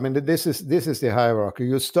lot, I mean, this is the hierarchy.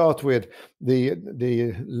 You start with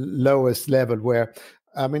the lowest level, where,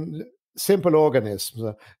 I mean, simple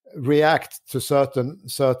organisms react to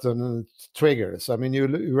certain triggers. I mean, you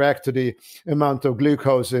react to the amount of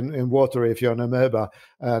glucose in water if you're an amoeba,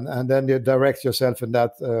 and then you direct yourself in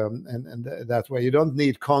that and that way. You don't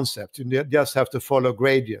need concept. You just have to follow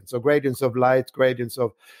gradients. So gradients of light, gradients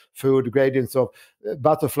of food, gradients of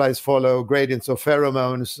butterflies follow gradients of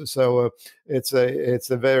pheromones. So it's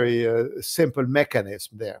a very simple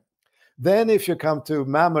mechanism there. Then if you come to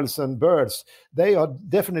mammals and birds, they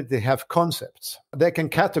definitely have concepts. They can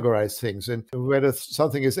categorize things, and whether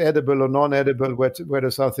something is edible or non-edible,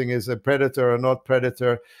 whether something is a predator or not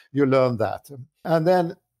predator, you learn that. And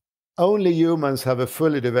then only humans have a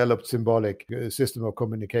fully developed symbolic system of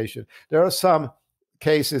communication. There are some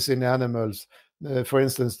cases in animals. For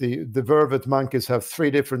instance, the vervet monkeys have 3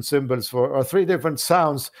 different symbols or 3 different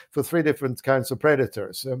sounds for 3 different kinds of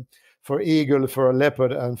predators, for eagle, for a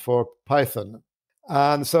leopard, and for python.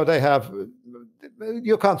 And so they have,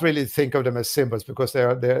 you can't really think of them as symbols because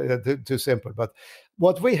they're too simple. But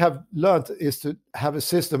what we have learned is to have a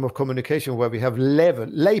system of communication where we have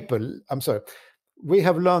we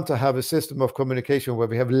have learned to have a system of communication where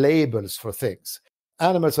we have labels for things.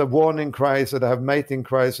 Animals have warning cries, and they have mating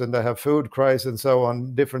cries, and they have food cries, and so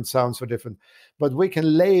on, different sounds for different. But we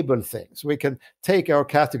can label things. We can take our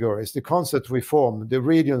categories, the concepts we form, the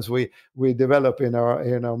regions we develop in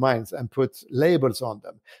our minds, and put labels on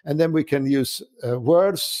them. And then we can use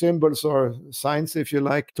words, symbols, or signs, if you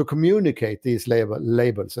like, to communicate these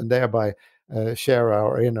labels, and thereby share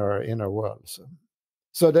our inner world.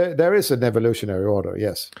 So there is an evolutionary order,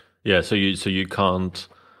 yes. Yeah. So you can't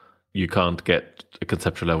get a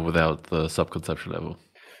conceptual level without the subconceptual level.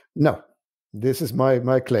 No, this is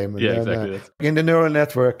my claim. And yeah, then, exactly. In the neural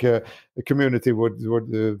network, the community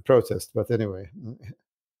would protest. But anyway.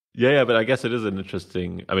 Yeah, but I guess it is an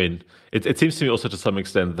interesting. I mean, it seems to me also to some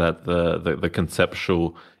extent that the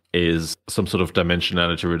conceptual is some sort of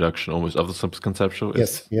dimensionality reduction almost of the subconceptual.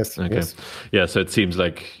 Yes. Okay. Yes. Yeah, so it seems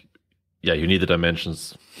like you need the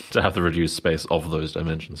dimensions to have the reduced space of those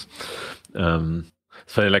dimensions.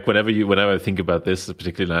 It's funny, like whenever I think about this,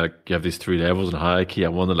 particularly like you have these 3 levels in hierarchy, I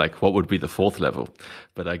wonder like what would be the 4th level.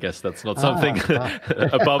 But I guess that's not something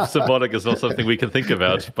above symbolic is not something we can think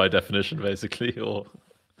about by definition, basically. Or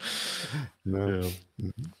no.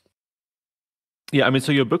 Yeah, I mean,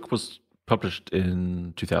 so your book was published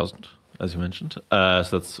in 2000, as you mentioned. So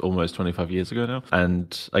that's almost 25 years ago now.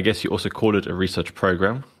 And I guess you also call it a research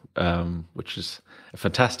program, which is a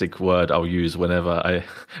fantastic word I'll use whenever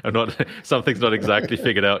something's not exactly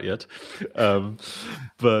figured out yet.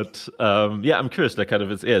 But I'm curious. Like, kind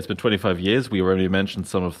of, it's been 25 years. We already mentioned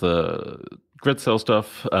some of the grid cell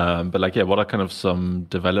stuff, but what are kind of some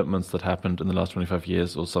developments that happened in the last 25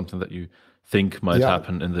 years, or something that you think might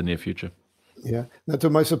happen in the near future? Yeah. Now,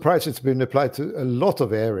 to my surprise, it's been applied to a lot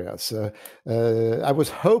of areas. I was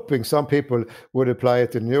hoping some people would apply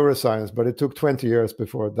it in neuroscience, but it took 20 years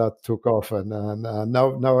before that took off. And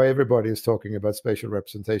now everybody is talking about spatial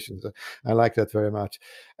representations. I like that very much.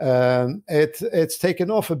 It's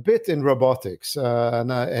taken off a bit in robotics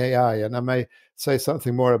and AI, and I may say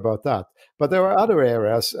something more about that. But there are other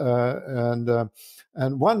areas, and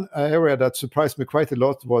one area that surprised me quite a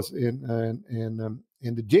lot was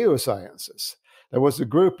in the geosciences. There was a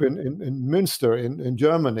group in Münster in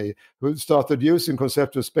Germany who started using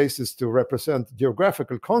conceptual spaces to represent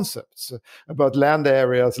geographical concepts about land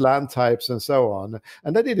areas, land types, and so on.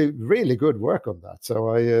 And they did a really good work on that.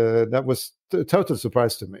 So that was a total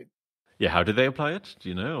surprise to me. Yeah, how did they apply it? Do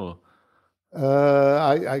you know?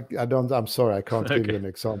 I don't. I'm sorry, I can't give you an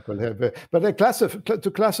example here. But they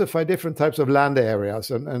classify different types of land areas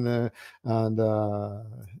and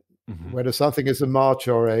whether something is a marsh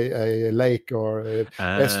or a lake or an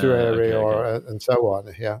estuary and so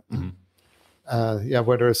on. Yeah. Mm-hmm.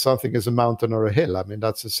 Whether something is a mountain or a hill. I mean,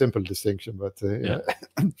 that's a simple distinction, but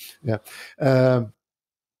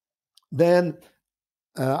Then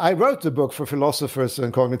I wrote the book for philosophers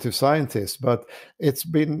and cognitive scientists, but it's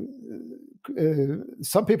been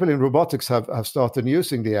some people in robotics have started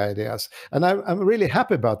using the ideas, and I'm really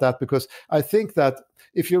happy about that, because I think that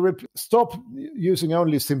if you stop using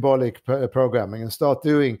only symbolic programming and start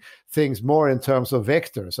doing things more in terms of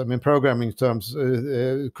vectors, I mean, programming terms,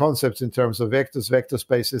 concepts in terms of vectors, vector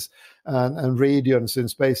spaces, and regions in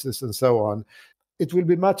spaces, and so on, it will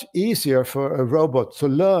be much easier for a robot to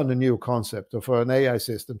learn a new concept, or for an AI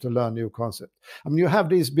system to learn new concept. I mean, you have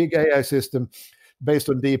these big AI systems based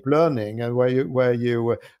on deep learning, and where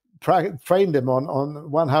you train them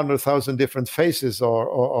on 100,000 different faces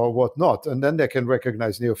or whatnot, and then they can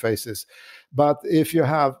recognize new faces. But if you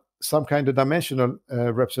have some kind of dimensional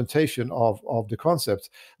representation of the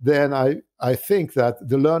concepts, then I think that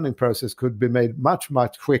the learning process could be made much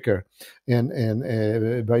quicker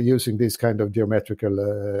by using these kind of geometrical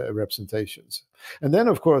representations. And then,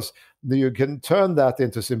 of course, you can turn that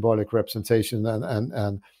into symbolic representation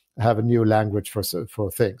and have a new language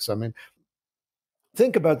for things. I mean,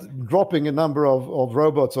 think about dropping a number of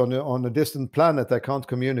robots on a distant planet. They can't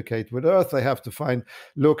communicate with Earth. They have to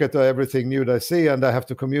look at everything new they see, and they have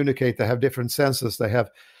to communicate. They have different senses. They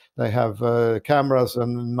have they have cameras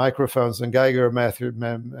and microphones and Geiger method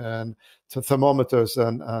and thermometers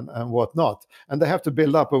and whatnot, and they have to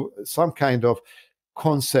build up some kind of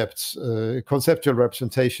conceptual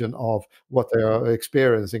representation of what they are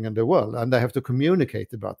experiencing in the world, and they have to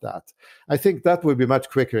communicate about that. I think that would be much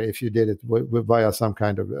quicker if you did it via some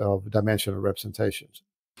kind of dimensional representations.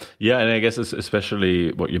 Yeah, and I guess it's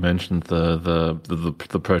especially what you mentioned,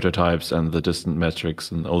 the prototypes and the distant metrics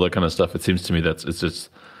and all that kind of stuff. It seems to me that it's just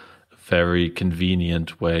a very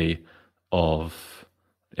convenient way of,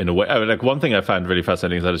 in a way, I mean, like one thing I find really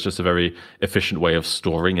fascinating is that it's just a very efficient way of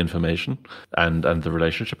storing information and the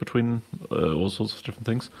relationship between all sorts of different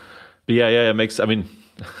things. But yeah, it makes, I mean,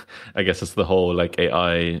 I guess it's the whole like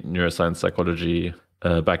AI, neuroscience, psychology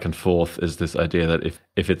back and forth, is this idea that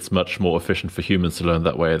if it's much more efficient for humans to learn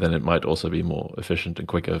that way, then it might also be more efficient and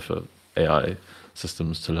quicker for AI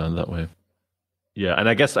systems to learn that way. Yeah, and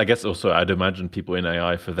I guess also I'd imagine people in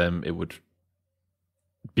AI, for them it would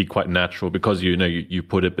be quite natural because you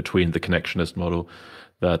put it between the connectionist model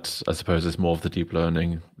that I suppose is more of the deep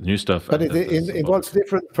learning new stuff. But it involves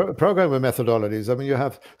different programming methodologies. I mean, you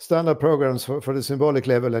have standard programs for the symbolic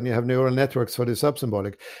level, and you have neural networks for the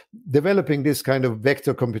subsymbolic. Developing this kind of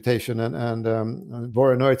vector computation and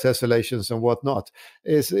Voronoi tessellations and whatnot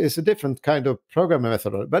is a different kind of programming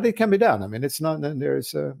methodology. But it can be done. I mean, it's not.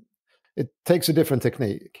 It takes a different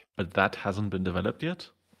technique. But that hasn't been developed yet,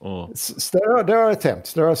 or there are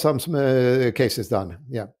attempts. There are some cases done.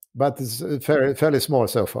 Yeah. But it's fairly small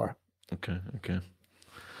so far. Okay. It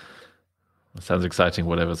sounds exciting.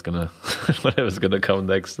 Whatever's gonna come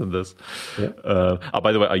next in this. Yeah.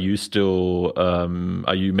 By the way, are you still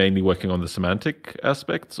are you mainly working on the semantic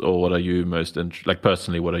aspects, or what are you most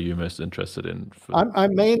personally? What are you most interested in?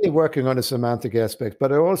 I'm mainly working on the semantic aspect,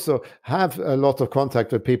 but I also have a lot of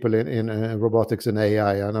contact with people in robotics and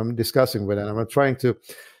AI, and I'm discussing with them. I'm trying to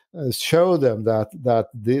show them that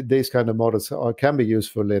these kind of models can be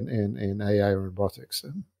useful in AI and robotics.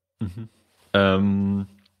 Mm-hmm.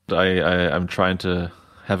 I'm trying to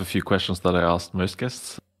have a few questions that I asked most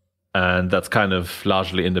guests, and that's kind of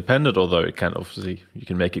largely independent, although it can obviously, you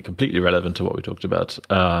can make it completely relevant to what we talked about.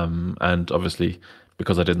 And obviously,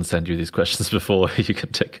 because I didn't send you these questions before, you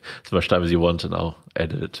can take as much time as you want, and I'll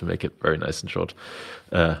edit it to make it very nice and short.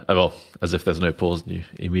 Well, as if there's no pause and you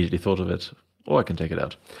immediately thought of it. Or I can take it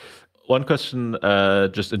out. One question,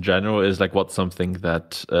 just in general, is like, what's something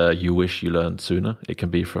that you wish you learned sooner? It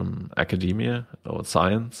can be from academia or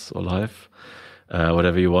science or life,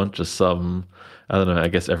 whatever you want. Just some, I don't know, I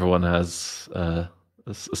guess everyone has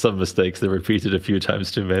some mistakes they repeated a few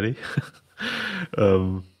times too many.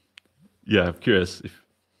 Yeah, I'm curious.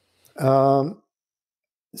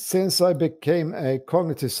 Since I became a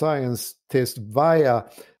cognitive scientist via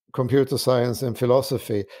computer science and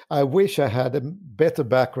philosophy, I wish I had a better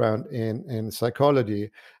background in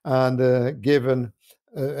psychology, and given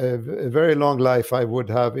a very long life, I would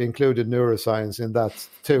have included neuroscience in that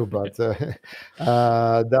too, but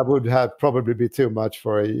that would have probably be too much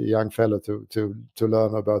for a young fellow to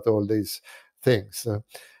learn about all these things.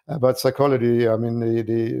 But psychology, I mean,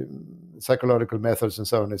 the psychological methods and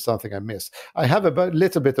so on is something I miss. I have a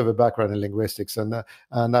little bit of a background in linguistics, and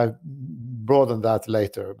I've broadened that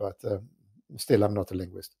later, but still I'm not a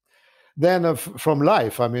linguist. Then from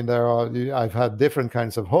life, I mean, I've had different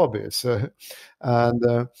kinds of hobbies,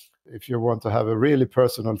 and if you want to have a really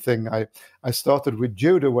personal thing, I started with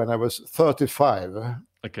judo when I was 35.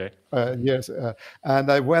 Okay. Yes,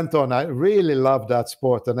 and I went on. I really loved that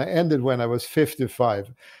sport, and I ended when I was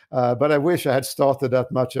 55. But I wish I had started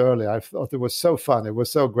that much earlier. I thought it was so fun. It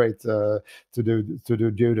was so great to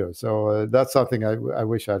do judo. So that's something I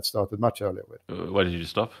wish I had started much earlier with. Why did you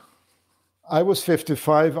stop? I was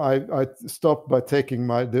 55. I stopped by taking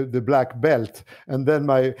the black belt, and then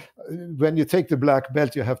when you take the black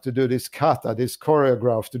belt, you have to do this kata, this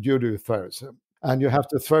choreographed judo throws. And you have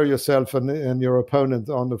to throw yourself and your opponent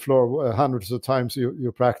on the floor hundreds of times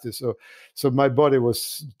you practice. So my body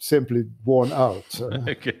was simply worn out.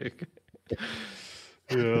 Okay.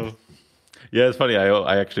 Yeah. Yeah, it's funny.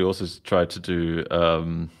 I actually also tried to do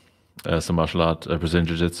some martial art, Brazilian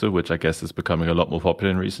Jiu-Jitsu, which I guess is becoming a lot more popular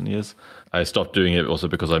in recent years. I stopped doing it also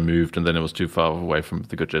because I moved, and then it was too far away from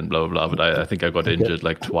the good gym, blah, blah, blah. But I think I got injured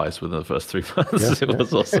like twice within the first 3 months. It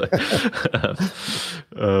was also...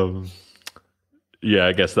 yeah,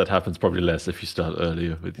 I guess that happens probably less if you start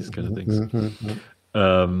earlier with these kind of things.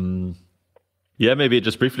 Yeah, maybe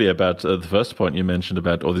just briefly about the first point you mentioned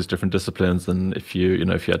about all these different disciplines, and if you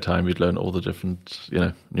had time, you'd learn all the different,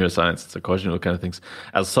 neuroscience, psychology, and all kind of things.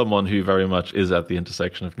 As someone who very much is at the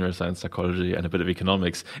intersection of neuroscience, psychology, and a bit of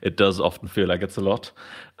economics, it does often feel like it's a lot.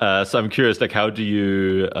 So I'm curious, like, how do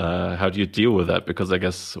you deal with that? Because I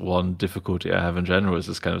guess one difficulty I have in general is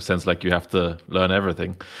this kind of sense like you have to learn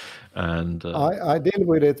everything. And I deal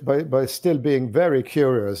with it by still being very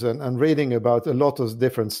curious and reading about a lot of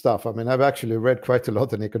different stuff. I mean, I've actually read quite a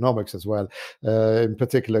lot in economics as well, in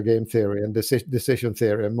particular game theory and decision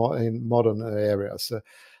theory in modern areas.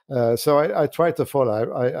 So I try to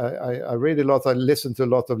follow. I read a lot. I listen to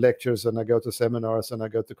a lot of lectures, and I go to seminars and I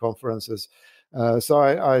go to conferences. So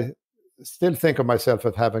I still think of myself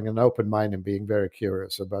as having an open mind and being very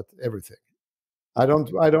curious about everything. I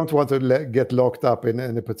don't want to get locked up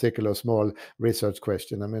in a particular small research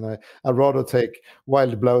question. I mean, I'd rather take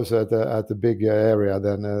wild blows at the big area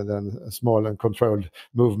than small and controlled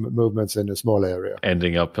movements in a small area.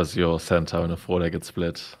 Ending up as your centaur in a four-legged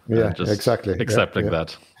split. Yeah, just exactly. Accepting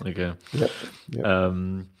that. Okay. Yeah.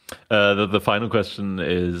 The final question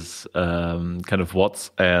is kind of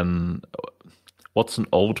what's an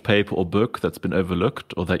old paper or book that's been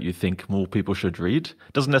overlooked or that you think more people should read?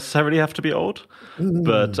 Doesn't necessarily have to be old,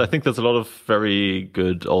 but I think there's a lot of very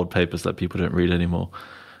good old papers that people don't read anymore.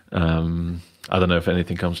 I don't know if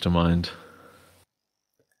anything comes to mind.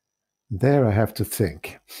 There I have to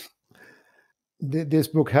think. This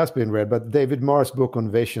book has been read, but David Marr's book on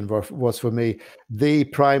vision was for me the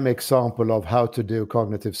prime example of how to do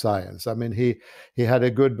cognitive science. I mean, he had a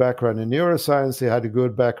good background in neuroscience, he had a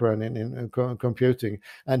good background in computing,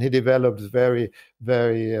 and he developed very,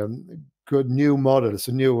 very good new models,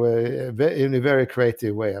 in a very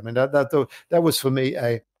creative way. I mean, that was for me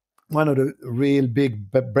one of the real big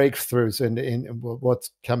breakthroughs in what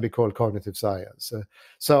can be called cognitive science.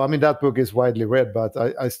 So, I mean, that book is widely read, but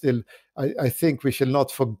I think we shall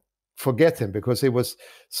not forget him, because he was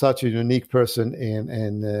such a unique person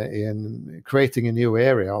in creating a new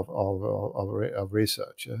area of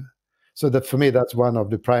research. So that for me, that's one of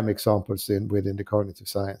the prime examples within the cognitive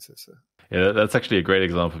sciences. Yeah, that's actually a great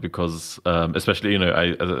example because, especially,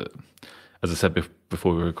 as I said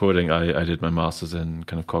before we were recording, I did my master's in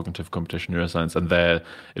kind of cognitive computational neuroscience, and there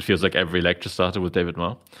it feels like every lecture started with David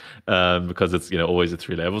Marr, because it's always at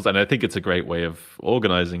 3 levels, and I think it's a great way of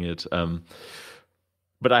organizing it.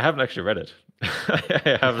 But I haven't actually read it.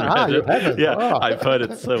 I haven't read it. Haven't? Yeah, I've heard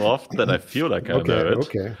it so often that I feel like I know it.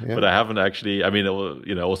 Okay, yeah. But I haven't actually. I mean,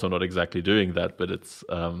 also not exactly doing that. But it's.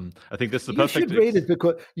 I think this is the perfect.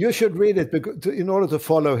 You should read it because in order to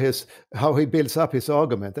follow how he builds up his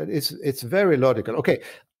argument. It's very logical. Okay.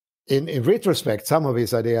 In retrospect, some of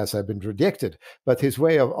his ideas have been rejected, but his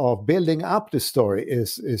way of building up the story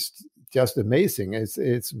is just amazing.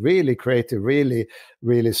 It's really creative, really,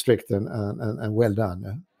 really strict and well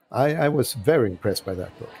done. I was very impressed by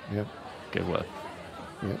that book. Yeah. Okay, well.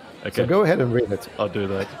 Yeah. Okay. So go ahead and read it. I'll do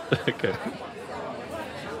that. Okay.